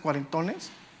más de cuarentones,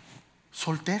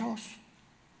 solteros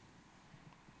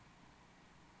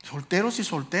y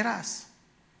solteras.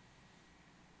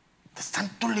 Es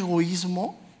tanto el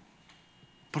egoísmo,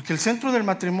 porque el centro del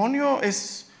matrimonio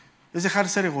es dejar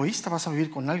de ser egoísta. Vas a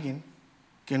vivir con alguien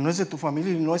que no es de tu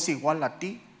familia y no es igual a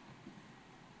ti.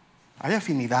 Hay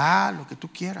afinidad, lo que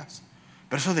tú quieras,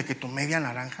 pero eso de que tu media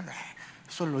naranja,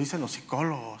 eso lo dicen los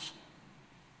psicólogos.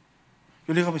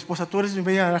 Yo le digo a mi esposa: tú eres mi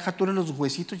media naranja, tú eres los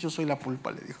huesitos, yo soy la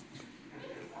pulpa, le digo.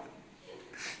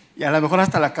 Y a lo mejor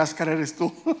hasta la cáscara eres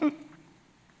tú.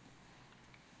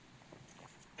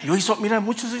 Mira,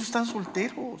 muchos de ellos están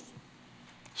solteros,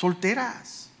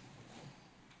 solteras.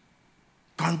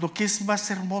 Cuando ¿qué es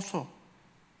más hermoso?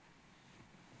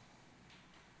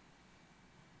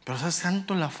 Pero ¿sabes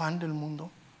tanto el afán del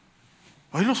mundo?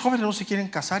 Hoy los jóvenes no se quieren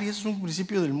casar y eso es un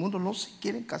principio del mundo, no se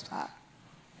quieren casar.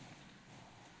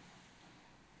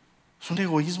 Es un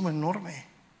egoísmo enorme.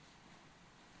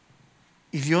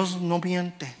 Y Dios no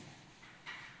miente.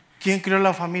 ¿Quién creó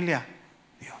la familia?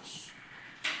 Dios.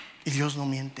 Y Dios no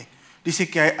miente. Dice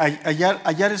que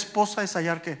hallar esposa es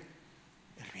hallar ¿qué?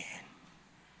 El bien.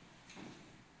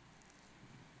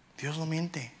 Dios no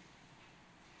miente.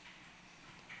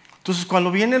 Entonces, cuando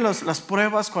vienen las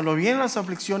pruebas, cuando vienen las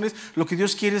aflicciones, lo que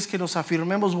Dios quiere es que nos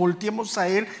afirmemos, volteemos a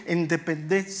Él en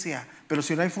dependencia. Pero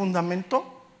si no hay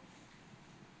fundamento,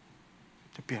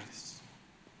 te pierdes,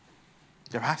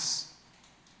 te vas.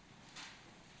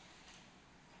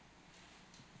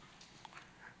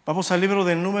 Vamos al libro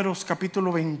de Números,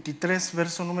 capítulo 23,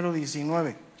 verso número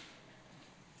 19.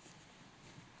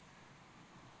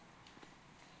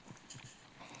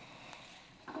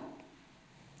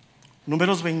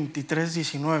 Números 23,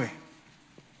 19.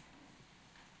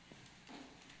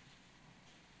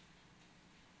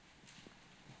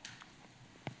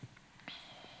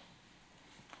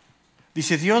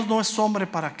 Dice: Dios no es hombre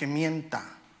para que mienta,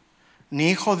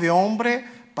 ni hijo de hombre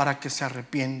para que se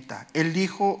arrepienta. Él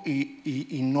dijo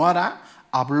y no hará,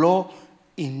 habló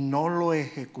y no lo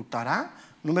ejecutará.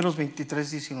 Números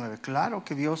 23, 19. Claro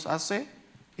que Dios hace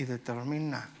y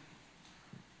determina.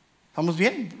 ¿Estamos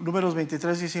bien? Números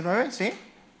 23, 19, ¿sí?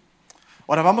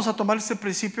 Ahora vamos a tomar este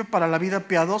principio para la vida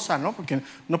piadosa, ¿no? Porque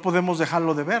no podemos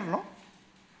dejarlo de ver, ¿no?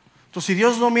 Entonces, si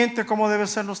Dios no miente, ¿cómo debe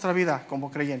ser nuestra vida como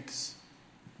creyentes?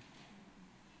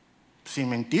 Sin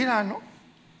mentira, ¿no?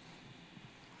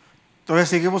 Todavía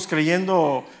seguimos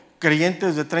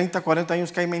creyentes de 30, 40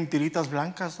 años que hay mentiritas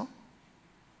blancas, ¿no?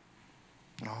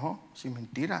 No, sin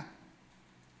mentira.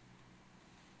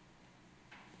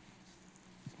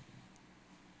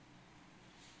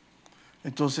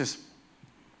 Entonces,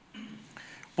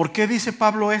 ¿por qué dice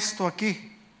Pablo esto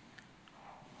aquí?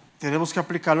 Tenemos que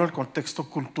aplicarlo al contexto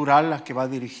cultural a que va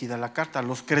dirigida la carta.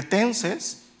 Los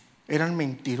cretenses eran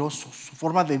mentirosos, su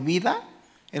forma de vida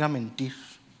era mentir,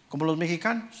 como los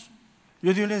mexicanos.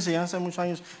 Yo di una enseñanza hace muchos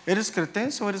años: ¿eres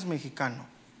cretense o eres mexicano?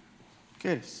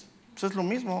 ¿Qué eres? Pues es lo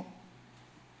mismo.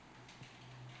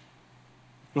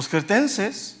 Los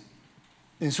cretenses,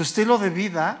 en su estilo de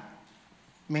vida,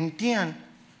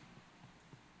 mentían.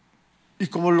 Y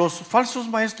como los falsos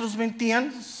maestros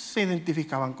mentían, se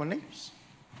identificaban con ellos.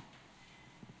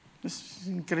 Es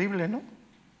increíble, ¿no?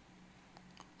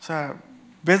 O sea,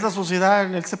 ¿ves la sociedad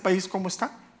en ese país cómo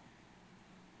está?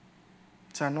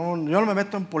 O sea, yo no me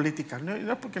meto en política,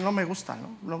 no porque no me gusta,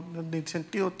 ¿no? Ni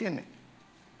sentido tiene.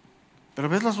 Pero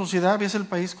ves la sociedad, ves el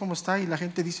país cómo está y la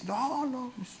gente dice: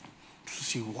 no, pues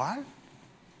es igual,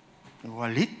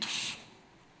 igualitos.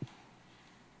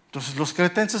 Entonces los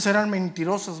cretenses eran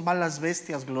mentirosos, malas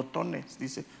bestias, glotones,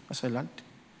 dice más adelante.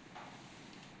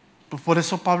 Pues por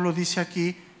eso Pablo dice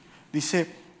aquí,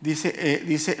 dice,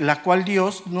 la cual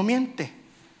Dios no miente.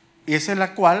 Y esa es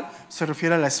la cual se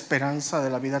refiere a la esperanza de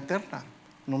la vida eterna.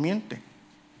 No miente.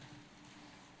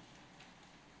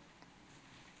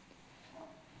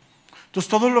 Entonces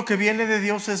todo lo que viene de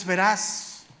Dios es veraz.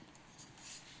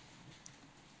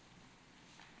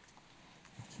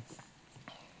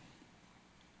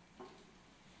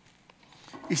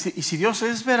 Y si Dios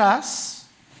es veraz,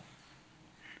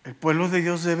 el pueblo de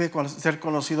Dios debe ser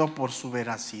conocido por su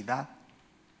veracidad.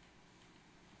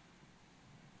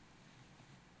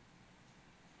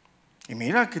 Y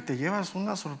mira que te llevas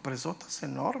unas sorpresotas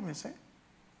enormes,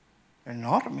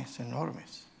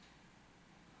 enormes.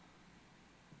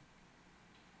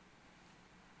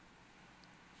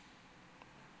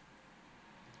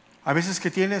 A veces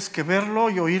que tienes que verlo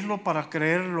y oírlo para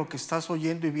creer lo que estás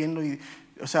oyendo y viendo.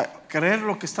 O sea, creer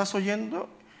lo que estás oyendo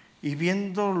y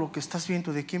viendo lo que estás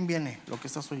viendo, ¿de quién viene lo que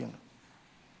estás oyendo?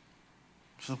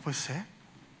 Eso no puede ser.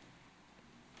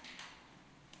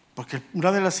 Porque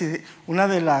una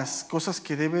de las cosas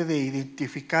que debe de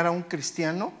identificar a un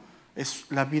cristiano es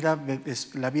la vida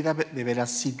de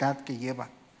veracidad que lleva.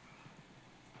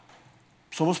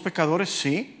 ¿Somos pecadores?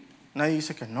 Sí, nadie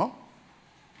dice que no.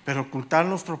 Pero ocultar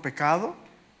nuestro pecado,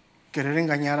 querer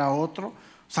engañar a otro,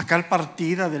 sacar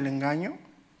partida del engaño,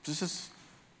 pues ese es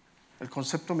el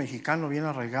concepto mexicano bien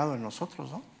arraigado en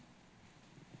nosotros, ¿no?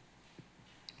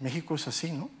 México es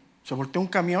así, ¿no? Se voltea un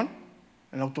camión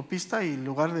en la autopista y en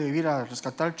lugar de ir a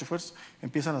rescatar al chofer,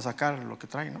 empiezan a sacar lo que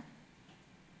trae, ¿no?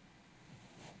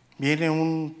 Viene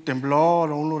un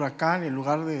temblor o un huracán y en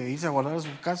lugar de irse a guardar a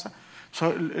su casa,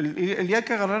 el día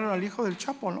que agarraron al hijo del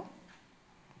Chapo, ¿no?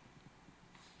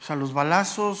 O sea, los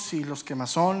balazos y los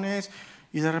quemazones,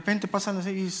 y de repente pasan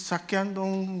así saqueando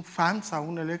un FANSA,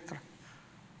 un Electra.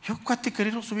 Yo, cuate,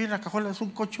 querido subir en la cajuela, es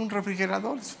un coche, un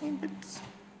refrigerador, es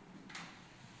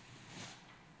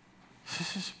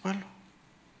ese pueblo.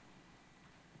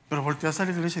 Pero volteas a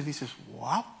la iglesia y dices,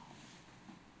 wow,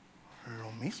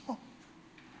 lo mismo.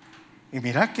 Y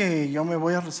mira que yo me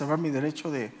voy a reservar mi derecho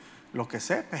de lo que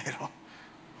sé, pero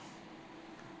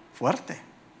fuerte,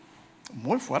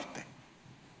 muy fuerte.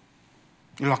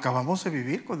 Y lo acabamos de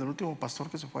vivir con el último pastor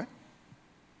que se fue.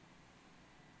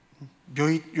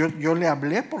 Yo le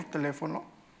hablé por teléfono.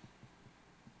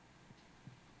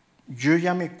 Yo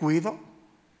ya me cuido.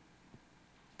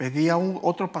 Pedí a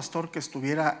otro pastor que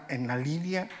estuviera en la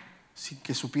línea sin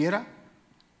que supiera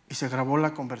y se grabó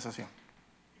la conversación.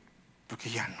 Porque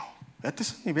ya no. Fíjate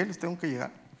esos niveles tengo que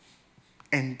llegar.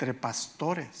 Entre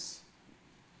pastores.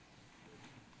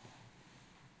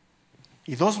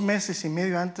 Y 2 meses y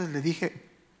medio antes le dije,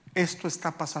 esto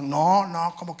está pasando.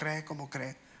 No, ¿cómo cree?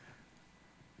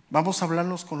 Vamos a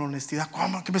hablarnos con honestidad.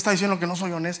 ¿Cómo? ¿Qué me está diciendo que no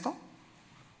soy honesto?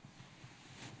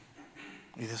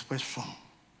 Y después, ¡fum!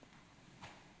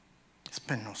 Es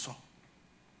penoso.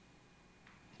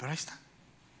 Pero ahí está.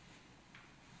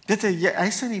 Fíjate, a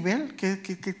ese nivel,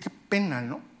 qué pena,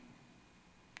 ¿no?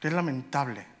 Qué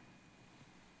lamentable.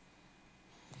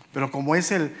 Pero como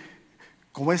es el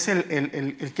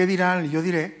qué dirán y yo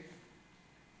diré,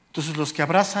 entonces los que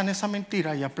abrazan esa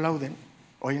mentira y aplauden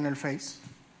hoy en el Face,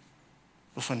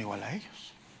 pues son igual a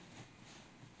ellos.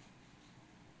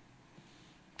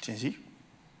 Sencillo.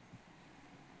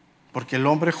 Porque el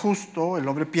hombre justo, el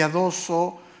hombre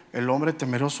piadoso, el hombre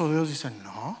temeroso de Dios dice,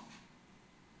 no,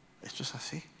 esto es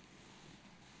así.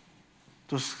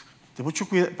 Entonces, de mucho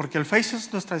cuidado, porque el Face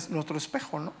es nuestro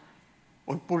espejo, ¿no?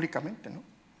 Hoy públicamente, ¿no?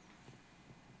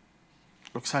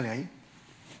 Lo que sale ahí.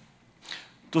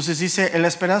 Entonces dice, en la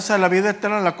esperanza de la vida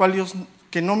eterna, la cual Dios,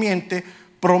 que no miente,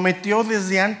 prometió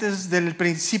desde antes del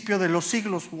principio de los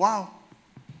siglos. ¡Wow!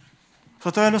 O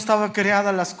sea, todavía no estaban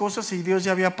creadas las cosas y Dios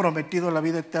ya había prometido la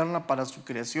vida eterna para su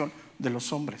creación de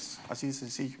los hombres. Así de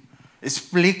sencillo.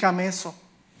 Explícame eso.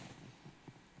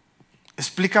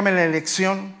 Explícame la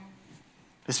elección.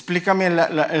 Explícame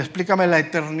la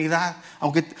eternidad.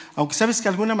 Aunque sabes que de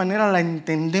alguna manera la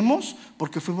entendemos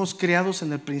porque fuimos creados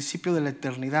en el principio de la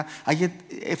eternidad.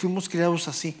 Fuimos creados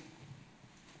así.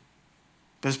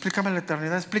 Pero explícame la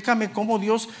eternidad. Explícame cómo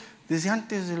Dios, desde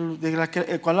antes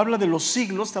cuando habla de los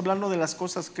siglos, está hablando de las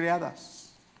cosas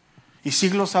creadas. Y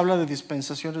siglos habla de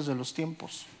dispensaciones de los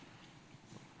tiempos.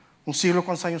 ¿Un siglo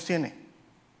cuántos años tiene?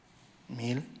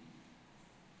 1000.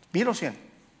 ¿1000 o 100?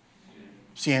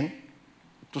 100.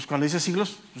 Entonces cuando dice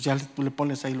siglos, pues ya tú le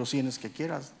pones ahí los 100 que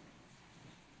quieras.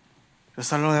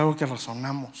 Es algo de algo que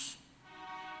razonamos.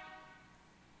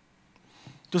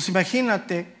 Entonces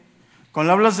imagínate,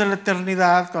 cuando hablas de la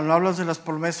eternidad, cuando hablas de las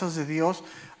promesas de Dios,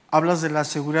 hablas de la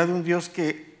seguridad de un Dios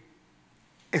que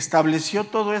estableció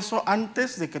todo eso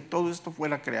antes de que todo esto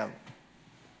fuera creado.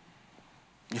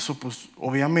 Y eso pues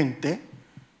obviamente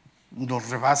nos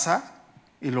rebasa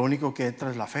y lo único que entra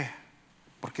es la fe,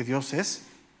 porque Dios es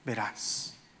veraz.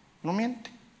 No miente.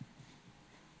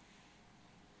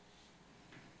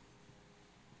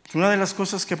 Una de las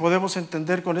cosas que podemos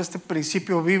entender con este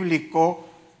principio bíblico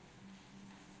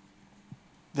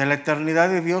de la eternidad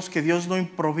de Dios, que Dios no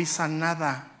improvisa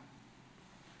nada.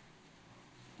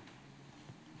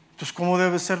 Entonces, ¿cómo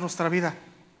debe ser nuestra vida?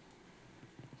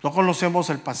 No conocemos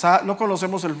el pasado, no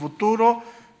conocemos el futuro,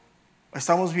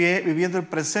 estamos viviendo el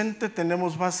presente,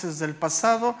 tenemos bases del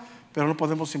pasado, pero no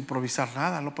podemos improvisar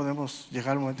nada, no podemos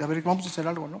llegar al momento, a ver, vamos a hacer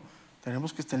algo, ¿no?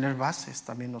 Tenemos que tener bases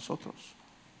también nosotros.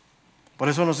 Por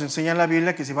eso nos enseña la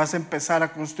Biblia que si vas a empezar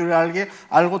a construir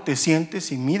algo te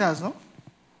sientes y miras, ¿no?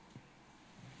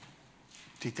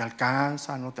 Si te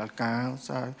alcanza, no te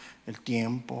alcanza, el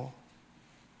tiempo.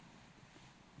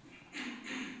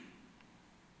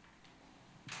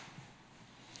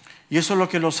 Y eso lo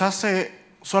que los hace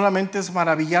solamente es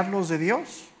maravillarlos de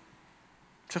Dios.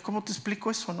 O sea, ¿cómo te explico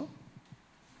eso, no?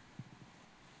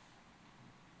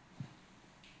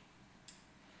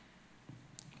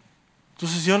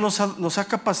 Entonces Dios nos ha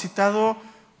capacitado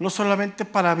no solamente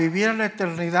para vivir en la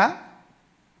eternidad,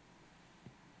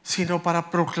 sino para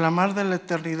proclamar de la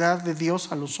eternidad de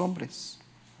Dios a los hombres,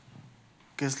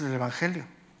 que es el Evangelio.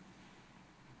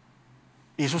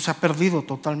 Y eso se ha perdido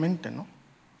totalmente, ¿no?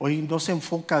 Hoy no se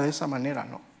enfoca de esa manera,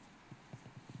 ¿no?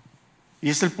 Y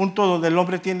es el punto donde el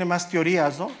hombre tiene más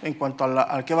teorías, ¿no? En cuanto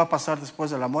a qué va a pasar después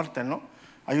de la muerte, ¿no?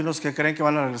 Hay unos que creen que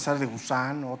van a regresar de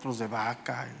gusano, otros de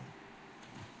vaca.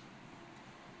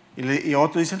 Y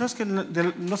otros dicen, no, es que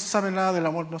no se sabe nada del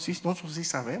amor. No, sí, nosotros sí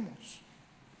sabemos.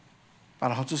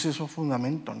 Para nosotros es un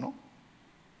fundamento, ¿no?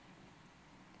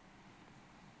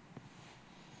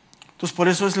 Entonces, por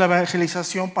eso es la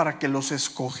evangelización, para que los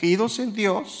escogidos en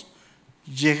Dios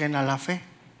lleguen a la fe.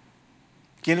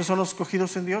 ¿Quiénes son los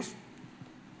escogidos en Dios?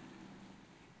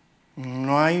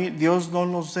 Dios no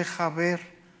nos deja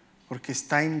ver, porque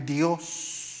está en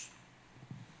Dios.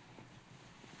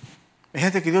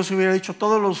 Imagínate que Dios hubiera dicho,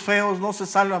 todos los feos no se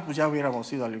salvan, pues ya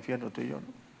hubiéramos ido al infierno tú y yo, ¿no?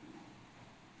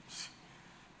 Sí.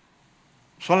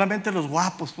 Solamente los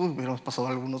guapos, pues hubiéramos pasado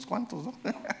algunos cuantos, ¿no?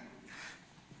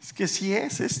 Es que sí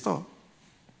es esto.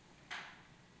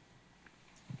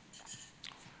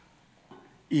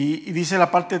 Y dice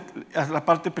la parte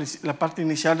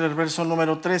inicial del verso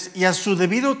número 3, y a su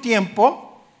debido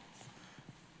tiempo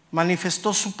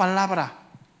manifestó su palabra.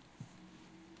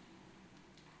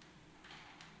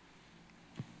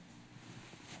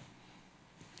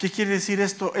 ¿Qué quiere decir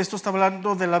esto? Esto está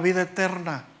hablando de la vida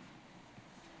eterna.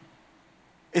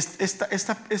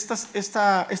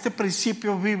 Este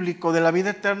principio bíblico de la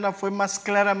vida eterna fue más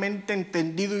claramente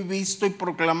entendido y visto y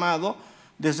proclamado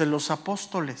desde los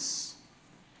apóstoles,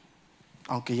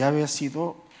 aunque ya había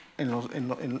sido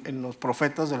en los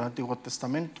profetas del Antiguo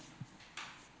Testamento.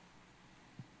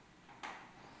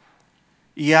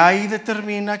 Y ahí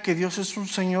determina que Dios es un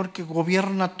Señor que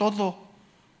gobierna todo,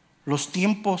 los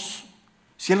tiempos.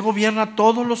 Si Él gobierna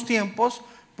todos los tiempos,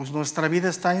 pues nuestra vida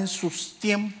está en sus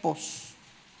tiempos.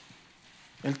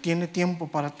 Él tiene tiempo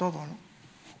para todo, ¿no?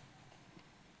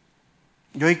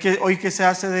 Y hoy que se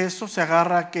hace de eso, se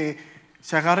agarra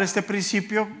este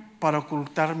principio para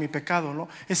ocultar mi pecado, ¿no?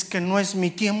 Es que no es mi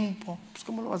tiempo. Pues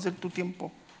 ¿cómo lo va a ser tu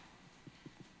tiempo?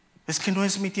 Es que no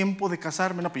es mi tiempo de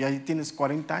casarme. No, pues ya tienes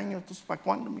 40 años, entonces ¿para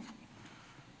cuándo, mijo?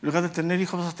 En lugar de tener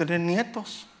hijos vas a tener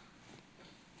nietos.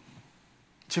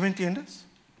 ¿Sí me entiendes?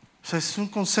 O sea, es un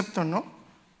concepto, ¿no?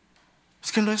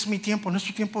 Es que no es mi tiempo. ¿No es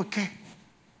tu tiempo de qué?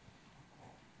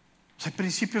 O sea, hay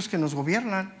principios que nos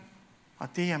gobiernan, a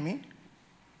ti y a mí.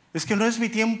 Es que no es mi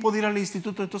tiempo de ir al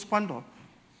instituto, entonces ¿cuándo?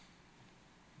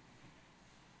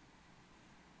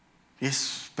 Y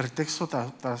es pretexto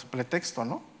tras pretexto,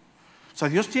 ¿no? O sea,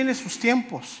 Dios tiene sus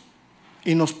tiempos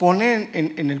y nos pone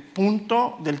en el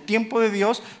punto del tiempo de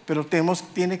Dios, pero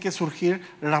tiene que surgir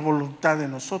la voluntad de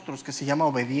nosotros, que se llama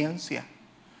obediencia.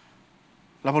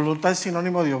 La voluntad es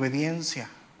sinónimo de obediencia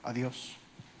a Dios.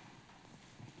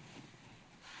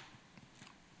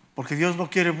 Porque Dios no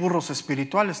quiere burros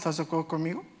espirituales, ¿estás de acuerdo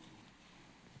conmigo?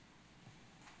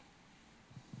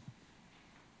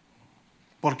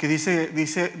 Porque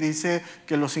dice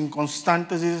que los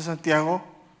inconstantes, dice Santiago,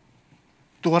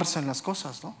 tuercen las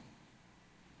cosas, ¿no?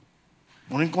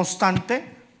 Un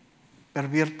inconstante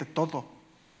pervierte todo.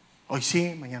 Hoy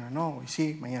sí, mañana no, hoy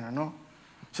sí, mañana no.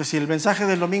 O sea, si el mensaje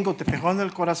del domingo te pegó en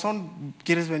el corazón,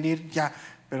 quieres venir ya,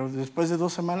 pero después de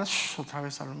 2 semanas, otra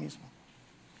vez a lo mismo.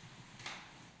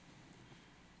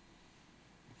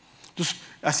 Entonces,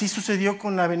 así sucedió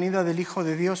con la venida del Hijo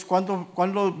de Dios.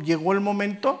 ¿Cuándo llegó el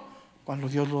momento? Cuando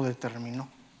Dios lo determinó,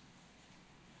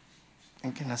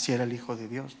 en que naciera el Hijo de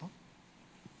Dios, ¿no?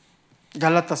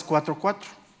 Gálatas 4:4.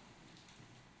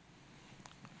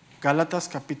 Gálatas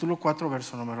capítulo 4,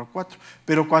 verso número 4.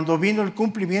 Pero cuando vino el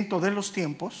cumplimiento de los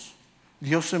tiempos,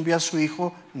 Dios envió a su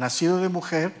Hijo, nacido de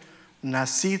mujer,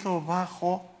 nacido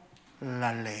bajo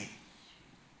la ley.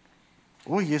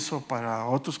 Uy, eso para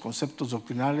otros conceptos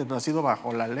doctrinales, nacido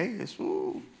bajo la ley,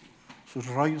 sus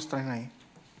rollos traen ahí.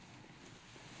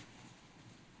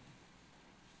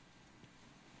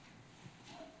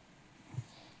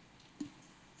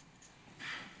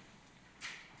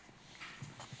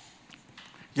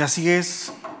 Y así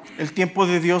es el tiempo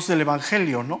de Dios del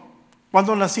Evangelio, ¿no?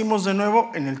 ¿Cuándo nacimos de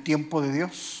nuevo? En el tiempo de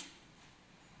Dios.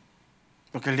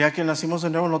 Porque el día que nacimos de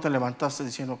nuevo no te levantaste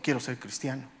diciendo, quiero ser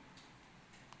cristiano.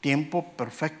 Tiempo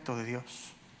perfecto de Dios.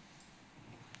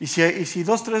 Y si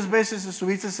 2, 3 veces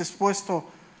estuviste expuesto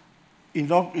y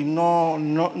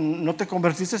no te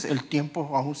convertiste, el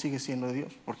tiempo aún sigue siendo de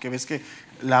Dios, porque ves que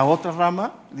la otra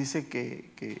rama dice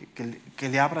que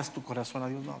le abras tu corazón a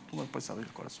Dios. No, tú no puedes abrir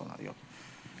el corazón a Dios.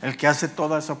 El que hace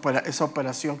toda esa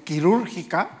operación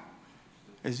quirúrgica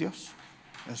es Dios,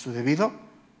 en su debido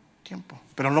tiempo,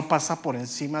 pero no pasa por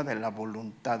encima de la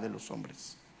voluntad de los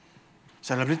hombres. O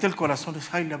sea, el abrirte el corazón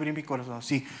es, ay, le abrí mi corazón.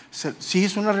 Sí, sí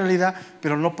es una realidad,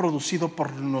 pero no producido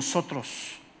por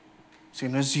nosotros,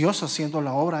 sino es Dios haciendo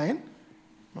la obra en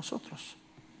nosotros.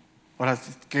 Ahora,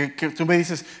 que tú me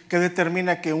dices, ¿qué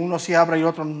determina que uno sí abra y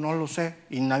otro no lo sé?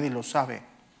 Y nadie lo sabe,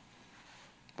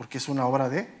 porque es una obra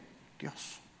de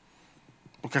Dios.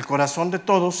 Porque el corazón de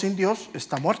todos sin Dios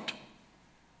está muerto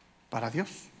para Dios.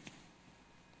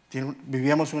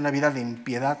 Vivíamos una vida de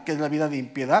impiedad. ¿Qué es la vida de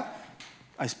impiedad?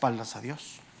 A espaldas a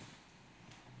Dios.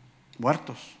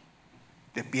 Muertos,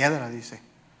 de piedra, dice.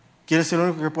 ¿Quién es el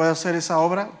único que puede hacer esa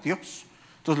obra? Dios.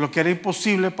 Entonces, lo que era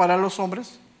imposible para los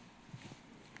hombres,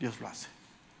 Dios lo hace.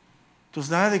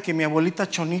 Entonces, nada de que mi abuelita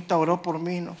Chonita oró por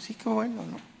mí, no. Sí, qué bueno,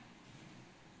 ¿no?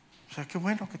 O sea, qué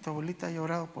bueno que tu abuelita haya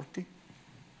orado por ti.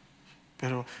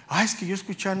 Pero, es que yo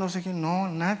escuché no sé qué. No,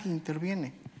 nadie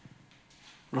interviene.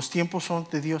 Los tiempos son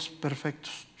de Dios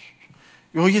perfectos.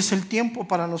 Y hoy es el tiempo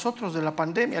para nosotros de la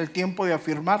pandemia, el tiempo de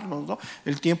afirmarnos, ¿no?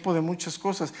 El tiempo de muchas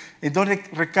cosas.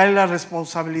 Entonces recae la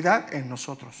responsabilidad en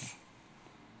nosotros,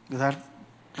 de dar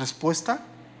respuesta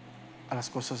a las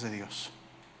cosas de Dios.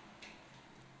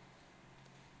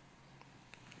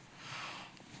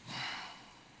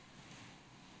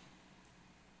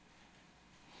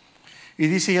 Y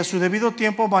dice, y a su debido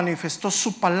tiempo manifestó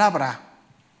su palabra.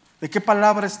 ¿De qué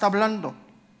palabra está hablando?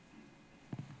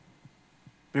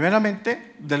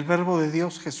 Primeramente, del verbo de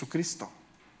Dios, Jesucristo.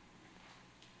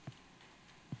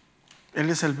 Él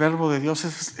es el verbo de Dios,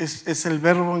 es el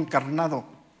verbo encarnado.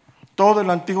 Todo el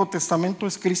Antiguo Testamento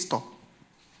es Cristo.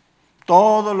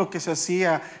 Todo lo que se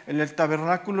hacía en el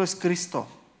tabernáculo es Cristo.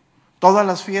 Todas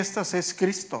las fiestas es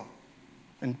Cristo.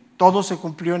 Todo se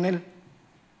cumplió en Él.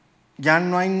 Ya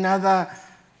no hay nada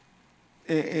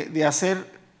de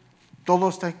hacer. Todo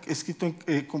está escrito,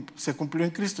 se cumplió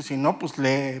en Cristo. Si no, pues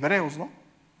lee Hebreos, ¿no?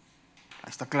 Ahí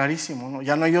está clarísimo, ¿no?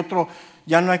 Ya no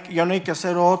hay que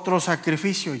hacer otro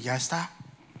sacrificio, ya está.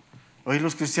 Hoy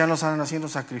los cristianos andan haciendo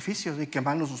sacrificios y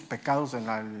quemando sus pecados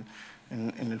en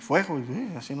el fuego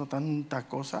y haciendo tanta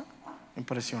cosa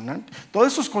impresionante.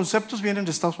 Todos esos conceptos vienen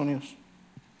de Estados Unidos.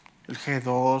 El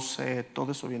G12,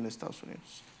 todo eso viene de Estados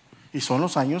Unidos. Y son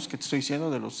los años que te estoy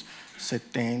diciendo de los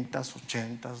 70s,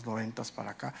 80s, 90s para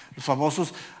acá. Los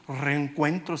famosos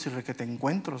reencuentros y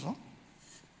requeteencuentros, ¿no?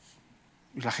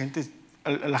 Y la gente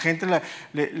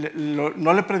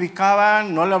no le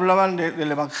predicaban, no le hablaban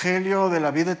del evangelio, de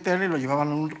la vida eterna, y lo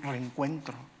llevaban a un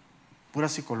reencuentro. Pura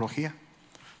psicología.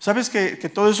 ¿Sabes que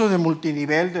todo eso de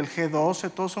multinivel, del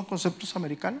G12, todos son conceptos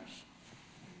americanos?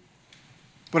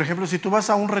 Por ejemplo, si tú vas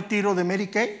a un retiro de Mary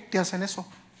Kay, te hacen eso.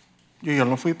 Yo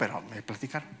no fui, pero me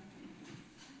platicaron.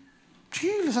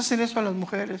 Sí, les hacen eso a las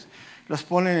mujeres. Las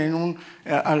ponen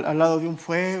al lado de un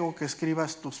fuego, que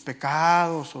escribas tus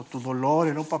pecados o tu dolor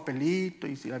en un papelito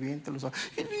y si avientas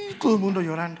y todo el mundo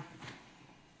llorando.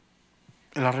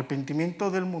 El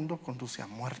arrepentimiento del mundo conduce a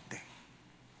muerte.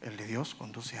 El de Dios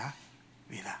conduce a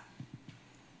vida.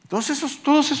 Todos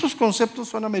esos conceptos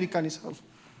son americanizados.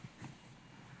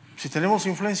 Si tenemos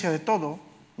influencia de todo,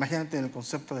 imagínate en el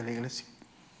concepto de la iglesia.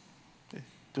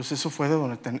 Entonces eso es de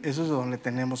donde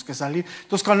tenemos que salir.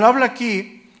 Entonces cuando habla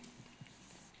aquí,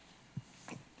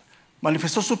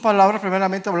 manifestó su palabra,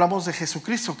 primeramente hablamos de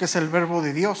Jesucristo, que es el verbo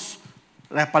de Dios,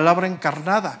 la palabra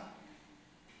encarnada.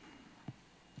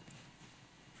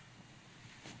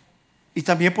 Y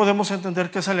también podemos entender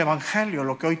que es el evangelio,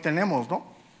 lo que hoy tenemos, ¿no?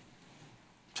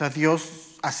 O sea,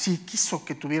 Dios así quiso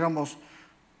que tuviéramos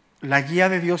la guía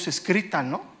de Dios escrita,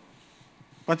 ¿no?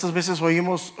 ¿Cuántas veces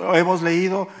hemos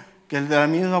leído que de la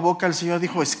misma boca el Señor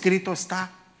dijo, escrito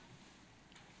está?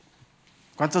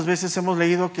 ¿Cuántas veces hemos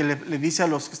leído que le dice a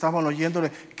los que estaban oyéndole,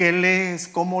 ¿qué lees?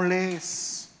 ¿Cómo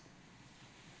lees?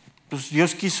 Pues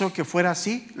Dios quiso que fuera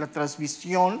así, la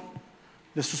transmisión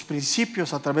de sus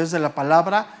principios a través de la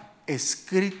palabra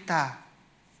escrita.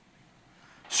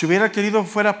 Si hubiera querido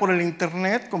fuera por el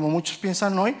internet, como muchos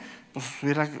piensan hoy, pues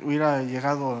hubiera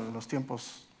llegado en los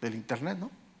tiempos del internet, ¿no?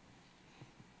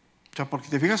 O sea, porque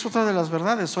te fijas, otra de las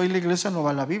verdades, hoy la iglesia no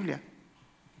va a la Biblia.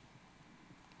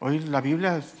 Hoy la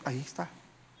Biblia, ahí está.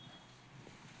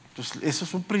 Entonces, eso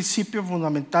es un principio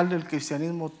fundamental del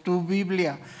cristianismo, tu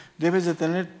Biblia. Debes de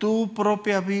tener tu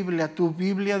propia Biblia, tu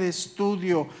Biblia de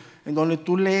estudio, en donde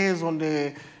tú lees,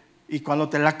 y cuando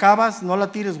te la acabas, no la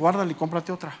tires, guárdala y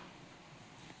cómprate otra.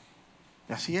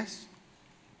 Y así es.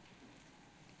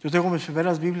 Yo tengo mis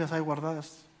primeras Biblias ahí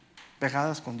guardadas,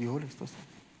 pegadas con diurex,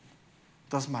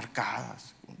 todas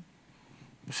marcadas.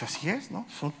 Pues así es, ¿no?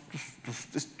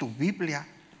 Es tu Biblia.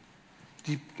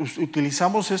 Y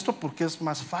utilizamos esto porque es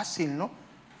más fácil, ¿no?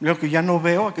 Lo que ya no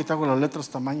veo, aquí tengo las letras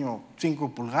tamaño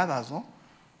 5 pulgadas, ¿no?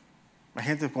 La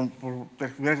gente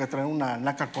tuviera que traer una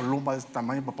naca columba de este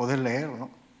tamaño para poder leer, ¿no?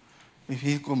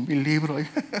 Y con mi libro.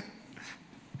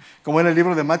 Como era el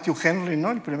libro de Matthew Henry,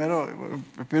 ¿no? El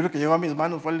primero que llegó a mis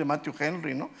manos fue el de Matthew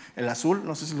Henry, ¿no? El azul,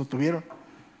 no sé si lo tuvieron.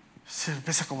 Se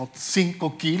pesa como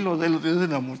 5 kilos, de los de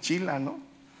la mochila, ¿no?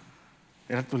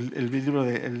 Era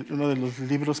uno de los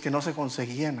libros que no se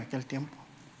conseguía en aquel tiempo.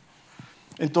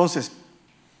 Entonces,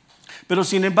 pero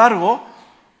sin embargo,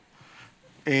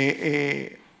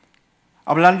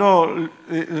 hablando,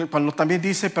 cuando también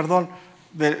dice, perdón,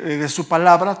 de su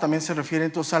palabra, también se refiere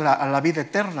entonces a la vida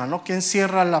eterna, ¿no? ¿Qué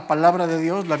encierra la palabra de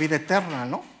Dios? La vida eterna,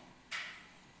 ¿no?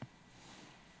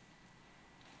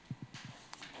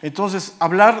 Entonces,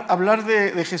 hablar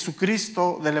de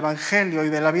Jesucristo, del Evangelio y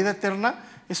de la vida eterna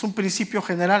es un principio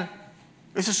general.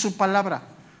 Esa es su palabra.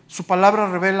 Su palabra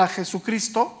revela a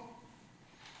Jesucristo,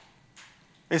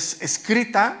 es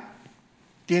escrita,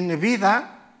 tiene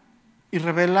vida y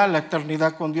revela la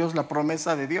eternidad con Dios, la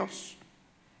promesa de Dios.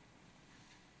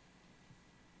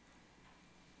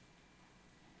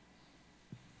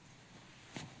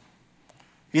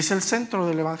 Y es el centro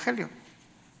del Evangelio.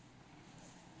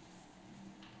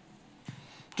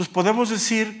 Entonces podemos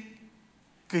decir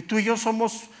que tú y yo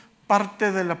somos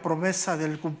parte de la promesa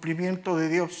del cumplimiento de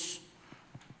Dios.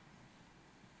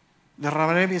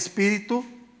 Derramaré mi espíritu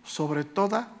sobre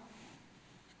toda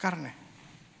carne.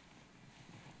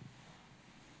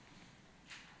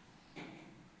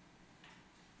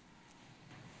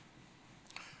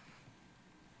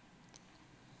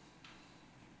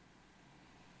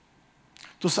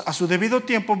 Entonces, a su debido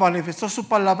tiempo manifestó su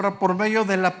palabra por medio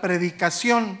de la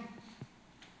predicación.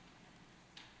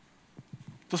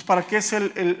 Entonces, ¿para qué es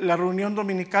la reunión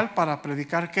dominical? Para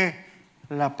predicar ¿qué?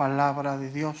 La palabra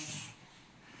de Dios.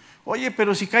 Oye,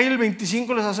 pero si cae el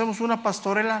 25 les hacemos una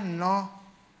pastorela. No.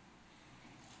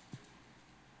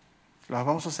 La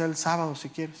vamos a hacer el sábado si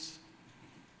quieres.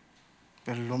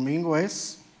 Pero el domingo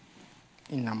es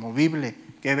inamovible.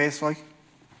 ¿Qué ves hoy?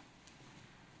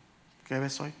 ¿Qué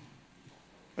ves hoy?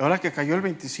 Ahora que cayó el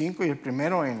 25 y el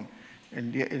primero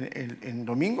en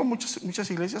domingo,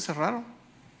 muchas iglesias cerraron.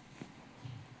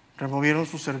 Removieron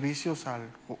sus servicios a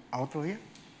otro día.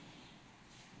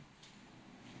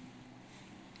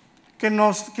 Que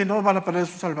no van a perder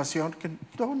su salvación, que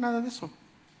no, nada de eso.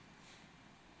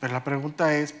 Pero la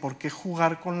pregunta es, ¿por qué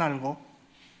jugar con algo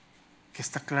que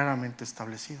está claramente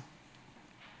establecido?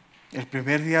 El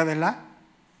primer día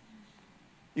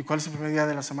 ¿y cuál es el primer día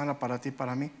de la semana para ti y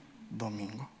para mí?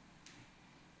 Domingo.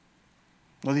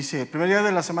 No dice, el primer día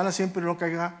de la semana siempre no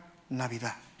caiga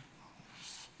Navidad.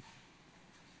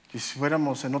 Y si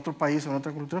fuéramos en otro país o en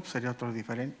otra cultura, pues sería otro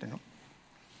diferente, ¿no?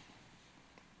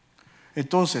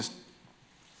 Entonces,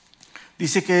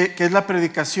 dice que es la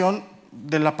predicación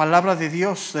de la palabra de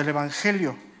Dios, del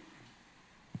Evangelio.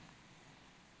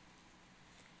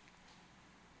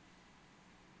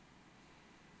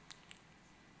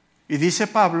 Y dice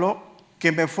Pablo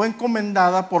que me fue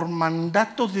encomendada por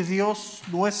mandato de Dios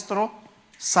nuestro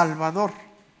Salvador.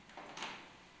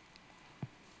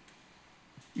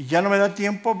 Y ya no me da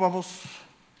tiempo,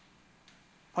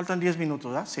 faltan 10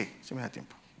 minutos, ¿verdad? Sí me da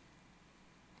tiempo.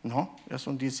 No, ya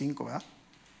son 10:05, ¿verdad?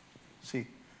 Sí.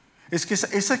 Es que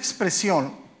esa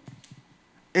expresión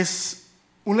es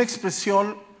una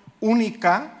expresión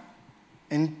única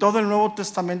en todo el Nuevo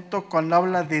Testamento cuando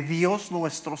habla de Dios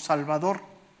nuestro Salvador.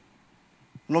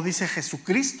 No dice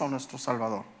Jesucristo nuestro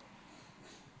Salvador.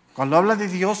 Cuando habla de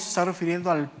Dios se está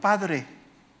refiriendo al Padre.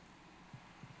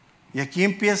 Y aquí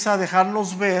empieza a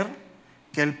dejarnos ver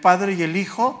que el Padre y el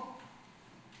Hijo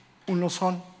uno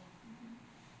son.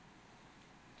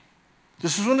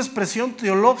 Entonces es una expresión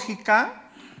teológica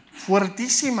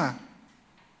fuertísima.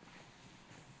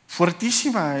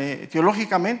 Fuertísima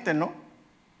teológicamente, ¿no?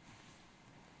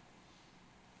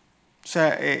 O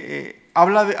sea,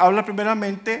 habla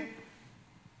primeramente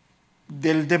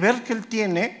del deber que él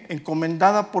tiene,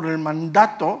 encomendada por el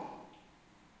mandato,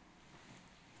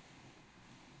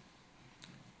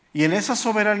 y en esa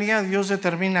soberanía Dios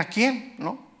determina quién,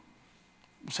 ¿no?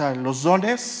 O sea, los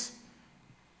dones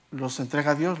los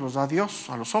entrega Dios, los da Dios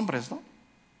a los hombres, ¿no?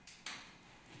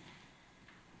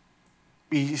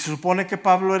 Y se supone que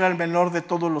Pablo era el menor de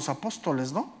todos los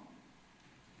apóstoles, ¿no?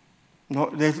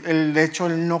 De hecho,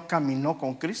 él no caminó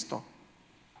con Cristo.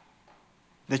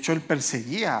 De hecho, él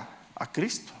perseguía a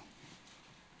Cristo.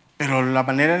 Pero la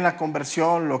manera en la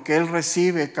conversión, lo que él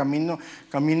recibe camino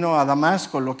a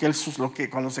Damasco, lo que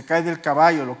cuando se cae del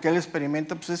caballo, lo que él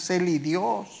experimenta, pues es él y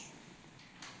Dios.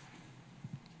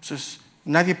 Entonces,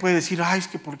 nadie puede decir, ay, es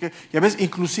que ¿por qué? Ya ves,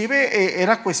 inclusive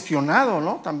era cuestionado,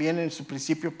 ¿no? También en su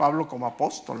principio Pablo como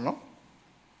apóstol, ¿no?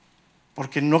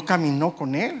 Porque no caminó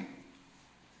con él.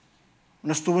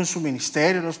 No estuvo en su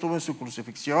ministerio, no estuvo en su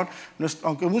crucifixión,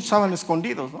 aunque muchos estaban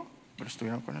escondidos, ¿no? Pero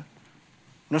estuvieron con él.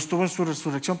 No estuvo en su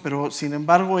resurrección, pero sin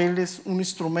embargo él es un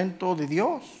instrumento de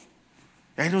Dios.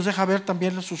 Ahí nos deja ver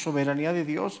también su soberanía de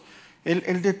Dios.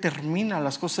 Él determina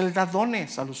las cosas, él da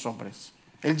dones a los hombres.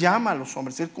 Él llama a los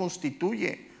hombres, él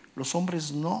constituye. Los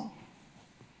hombres no.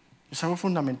 Es algo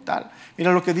fundamental.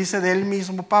 Mira lo que dice de él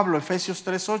mismo Pablo, Efesios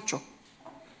 3:8.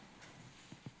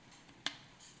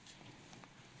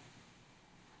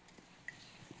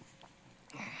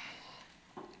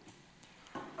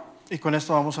 Y con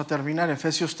esto vamos a terminar,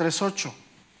 Efesios 3:8.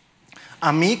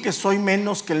 A mí, que soy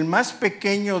menos que el más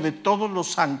pequeño de todos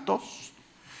los santos,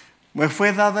 me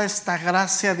fue dada esta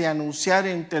gracia de anunciar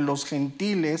entre los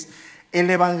gentiles el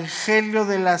evangelio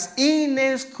de las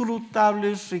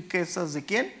inescrutables riquezas ¿de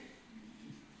quién?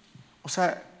 O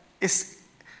sea,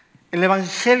 el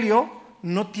evangelio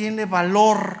no tiene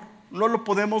valor, no lo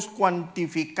podemos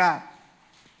cuantificar.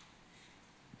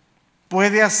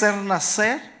 Puede hacer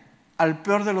nacer al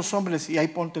peor de los hombres, y ahí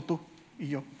ponte tú y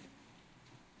yo.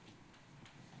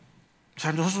 O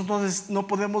sea, nosotros no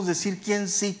podemos decir quién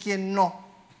sí, quién no.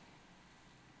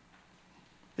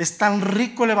 Es tan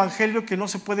rico el evangelio que no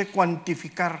se puede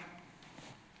cuantificar.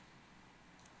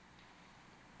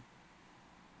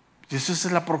 Y eso es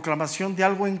la proclamación de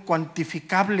algo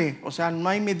incuantificable, o sea, no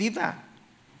hay medida.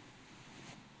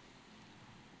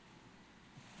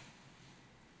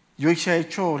 Y hoy se ha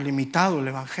hecho limitado el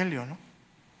evangelio, ¿no?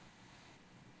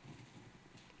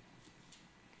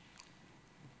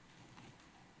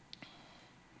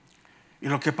 Y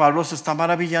lo que Pablo se está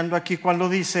maravillando aquí cuando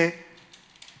dice,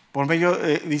 por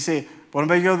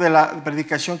medio de la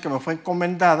predicación que me fue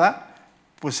encomendada,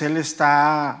 pues él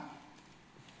está,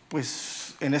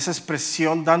 pues en esa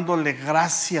expresión dándole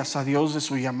gracias a Dios de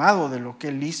su llamado, de lo que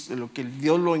él hizo, de lo que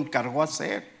Dios lo encargó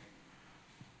hacer.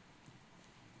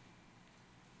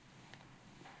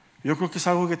 Yo creo que es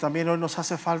algo que también hoy nos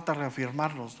hace falta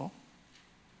reafirmarnos, ¿no?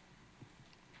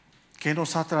 ¿Qué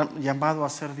nos ha llamado a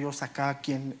hacer Dios a cada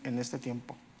quien en este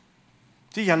tiempo?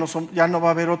 Sí, ya no va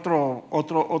a haber otro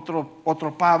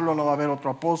Pablo, no va a haber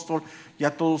otro apóstol,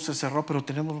 ya todo se cerró, pero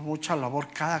tenemos mucha labor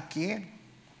cada quien.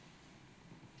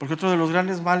 Porque otro de los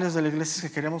grandes males de la iglesia es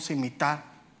que queremos imitar.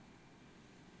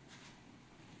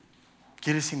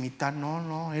 ¿Quieres imitar?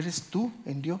 No, eres tú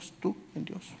en Dios, tú en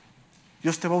Dios.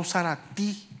 Dios te va a usar a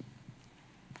ti.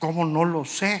 ¿Cómo? No lo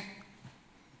sé.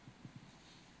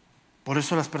 Por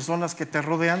eso las personas que te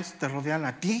rodean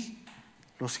a ti.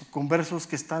 Los conversos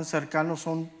que están cercanos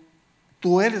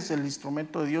tú eres el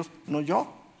instrumento de Dios, no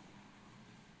yo.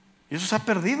 Y eso se ha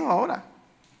perdido ahora.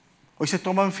 Hoy se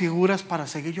toman figuras para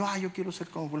seguir. Yo quiero ser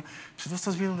como fulano. Pues no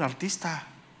estás viendo un artista.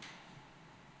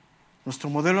 Nuestro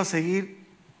modelo a seguir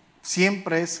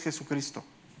siempre es Jesucristo.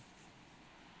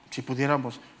 Si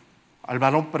pudiéramos, al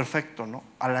varón perfecto, ¿no?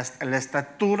 A la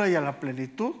estatura y a la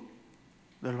plenitud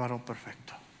del varón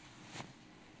perfecto.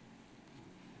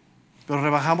 Pero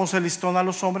rebajamos el listón a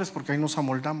los hombres porque ahí nos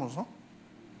amoldamos, ¿no?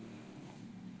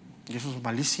 Y eso es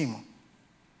malísimo.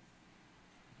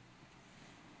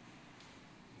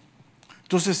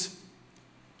 Entonces,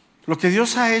 lo que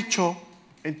Dios ha hecho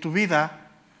en tu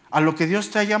vida, a lo que Dios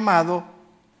te ha llamado,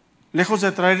 lejos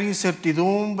de traer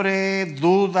incertidumbre,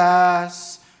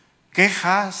 dudas,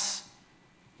 quejas,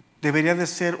 debería de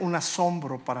ser un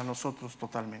asombro para nosotros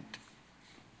totalmente.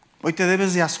 Hoy te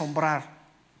debes de asombrar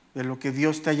de lo que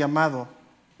Dios te ha llamado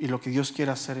y lo que Dios quiere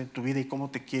hacer en tu vida y cómo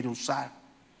te quiere usar.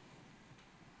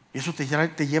 Y eso te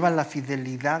lleva a la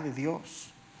fidelidad de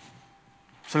Dios.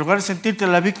 En lugar de sentirte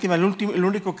la víctima, el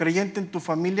único creyente en tu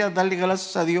familia, dale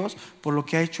gracias a Dios por lo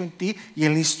que ha hecho en ti y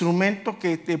el instrumento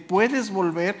que te puedes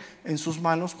volver en sus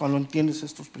manos cuando entiendes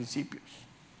estos principios.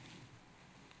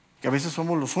 Que a veces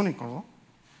somos los únicos, ¿no?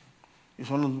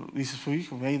 Y dice su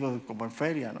hijo, me ha ido como en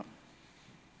feria, ¿no?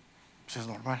 Pues es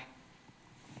normal.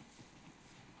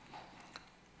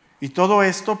 Y todo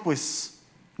esto pues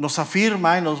nos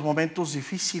afirma en los momentos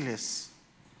difíciles,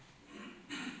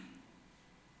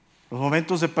 los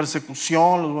momentos de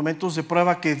persecución, los momentos de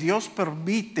prueba que Dios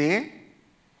permite,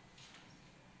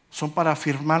 son para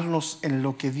afirmarnos en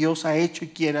lo que Dios ha hecho y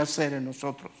quiere hacer en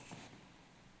nosotros.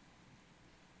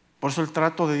 Por eso el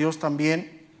trato de Dios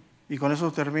también, y con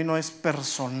eso termino, es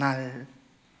personal.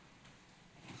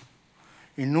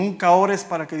 Y nunca ores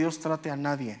para que Dios trate a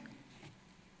nadie.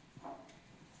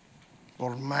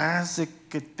 por más de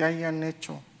que te hayan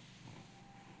hecho.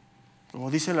 Como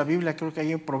dice la Biblia, creo que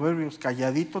hay en Proverbios,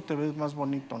 calladito te ves más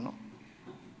bonito, ¿no?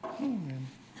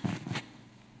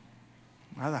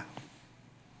 Nada.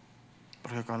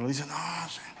 Porque cuando dicen,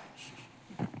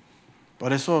 no,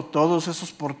 por eso todos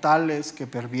esos portales que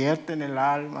pervierten el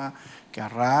alma, que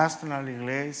arrastran a la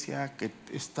iglesia, que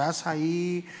estás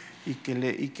ahí y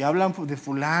que hablan de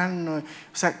fulano, o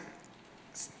sea,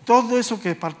 todo eso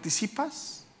que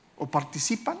participas o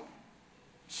participan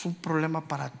es un problema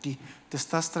para ti. Te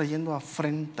estás trayendo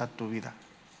afrenta a tu vida.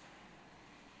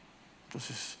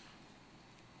 Entonces,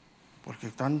 porque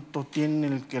tanto tiene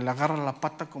el que le agarra la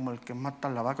pata como el que mata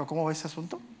a la vaca. ¿Cómo va ese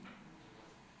asunto?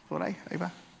 Por ahí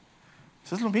va.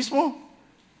 Eso es lo mismo.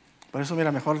 Por eso,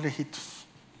 mira, mejor lejitos.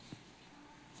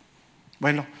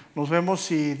 Bueno, nos vemos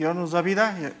si Dios nos da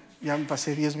vida. Ya me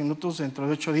pasé 10 minutos, dentro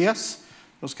de 8 días.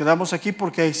 Nos quedamos aquí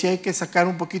porque sí hay que sacar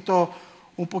un poquito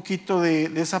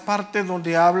de esa parte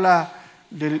donde habla,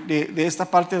 de esta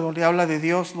parte donde habla de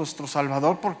Dios, nuestro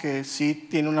Salvador, porque sí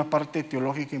tiene una parte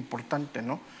teológica importante,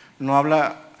 ¿no?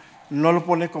 No lo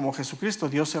pone como Jesucristo,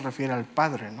 Dios se refiere al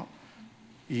Padre, ¿no?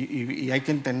 Y hay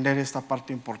que entender esta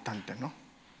parte importante, ¿no?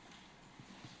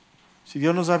 Si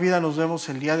Dios nos da vida, nos vemos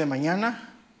el día de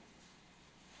mañana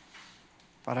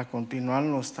para continuar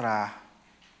nuestra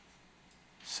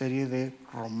serie de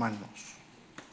Romanos.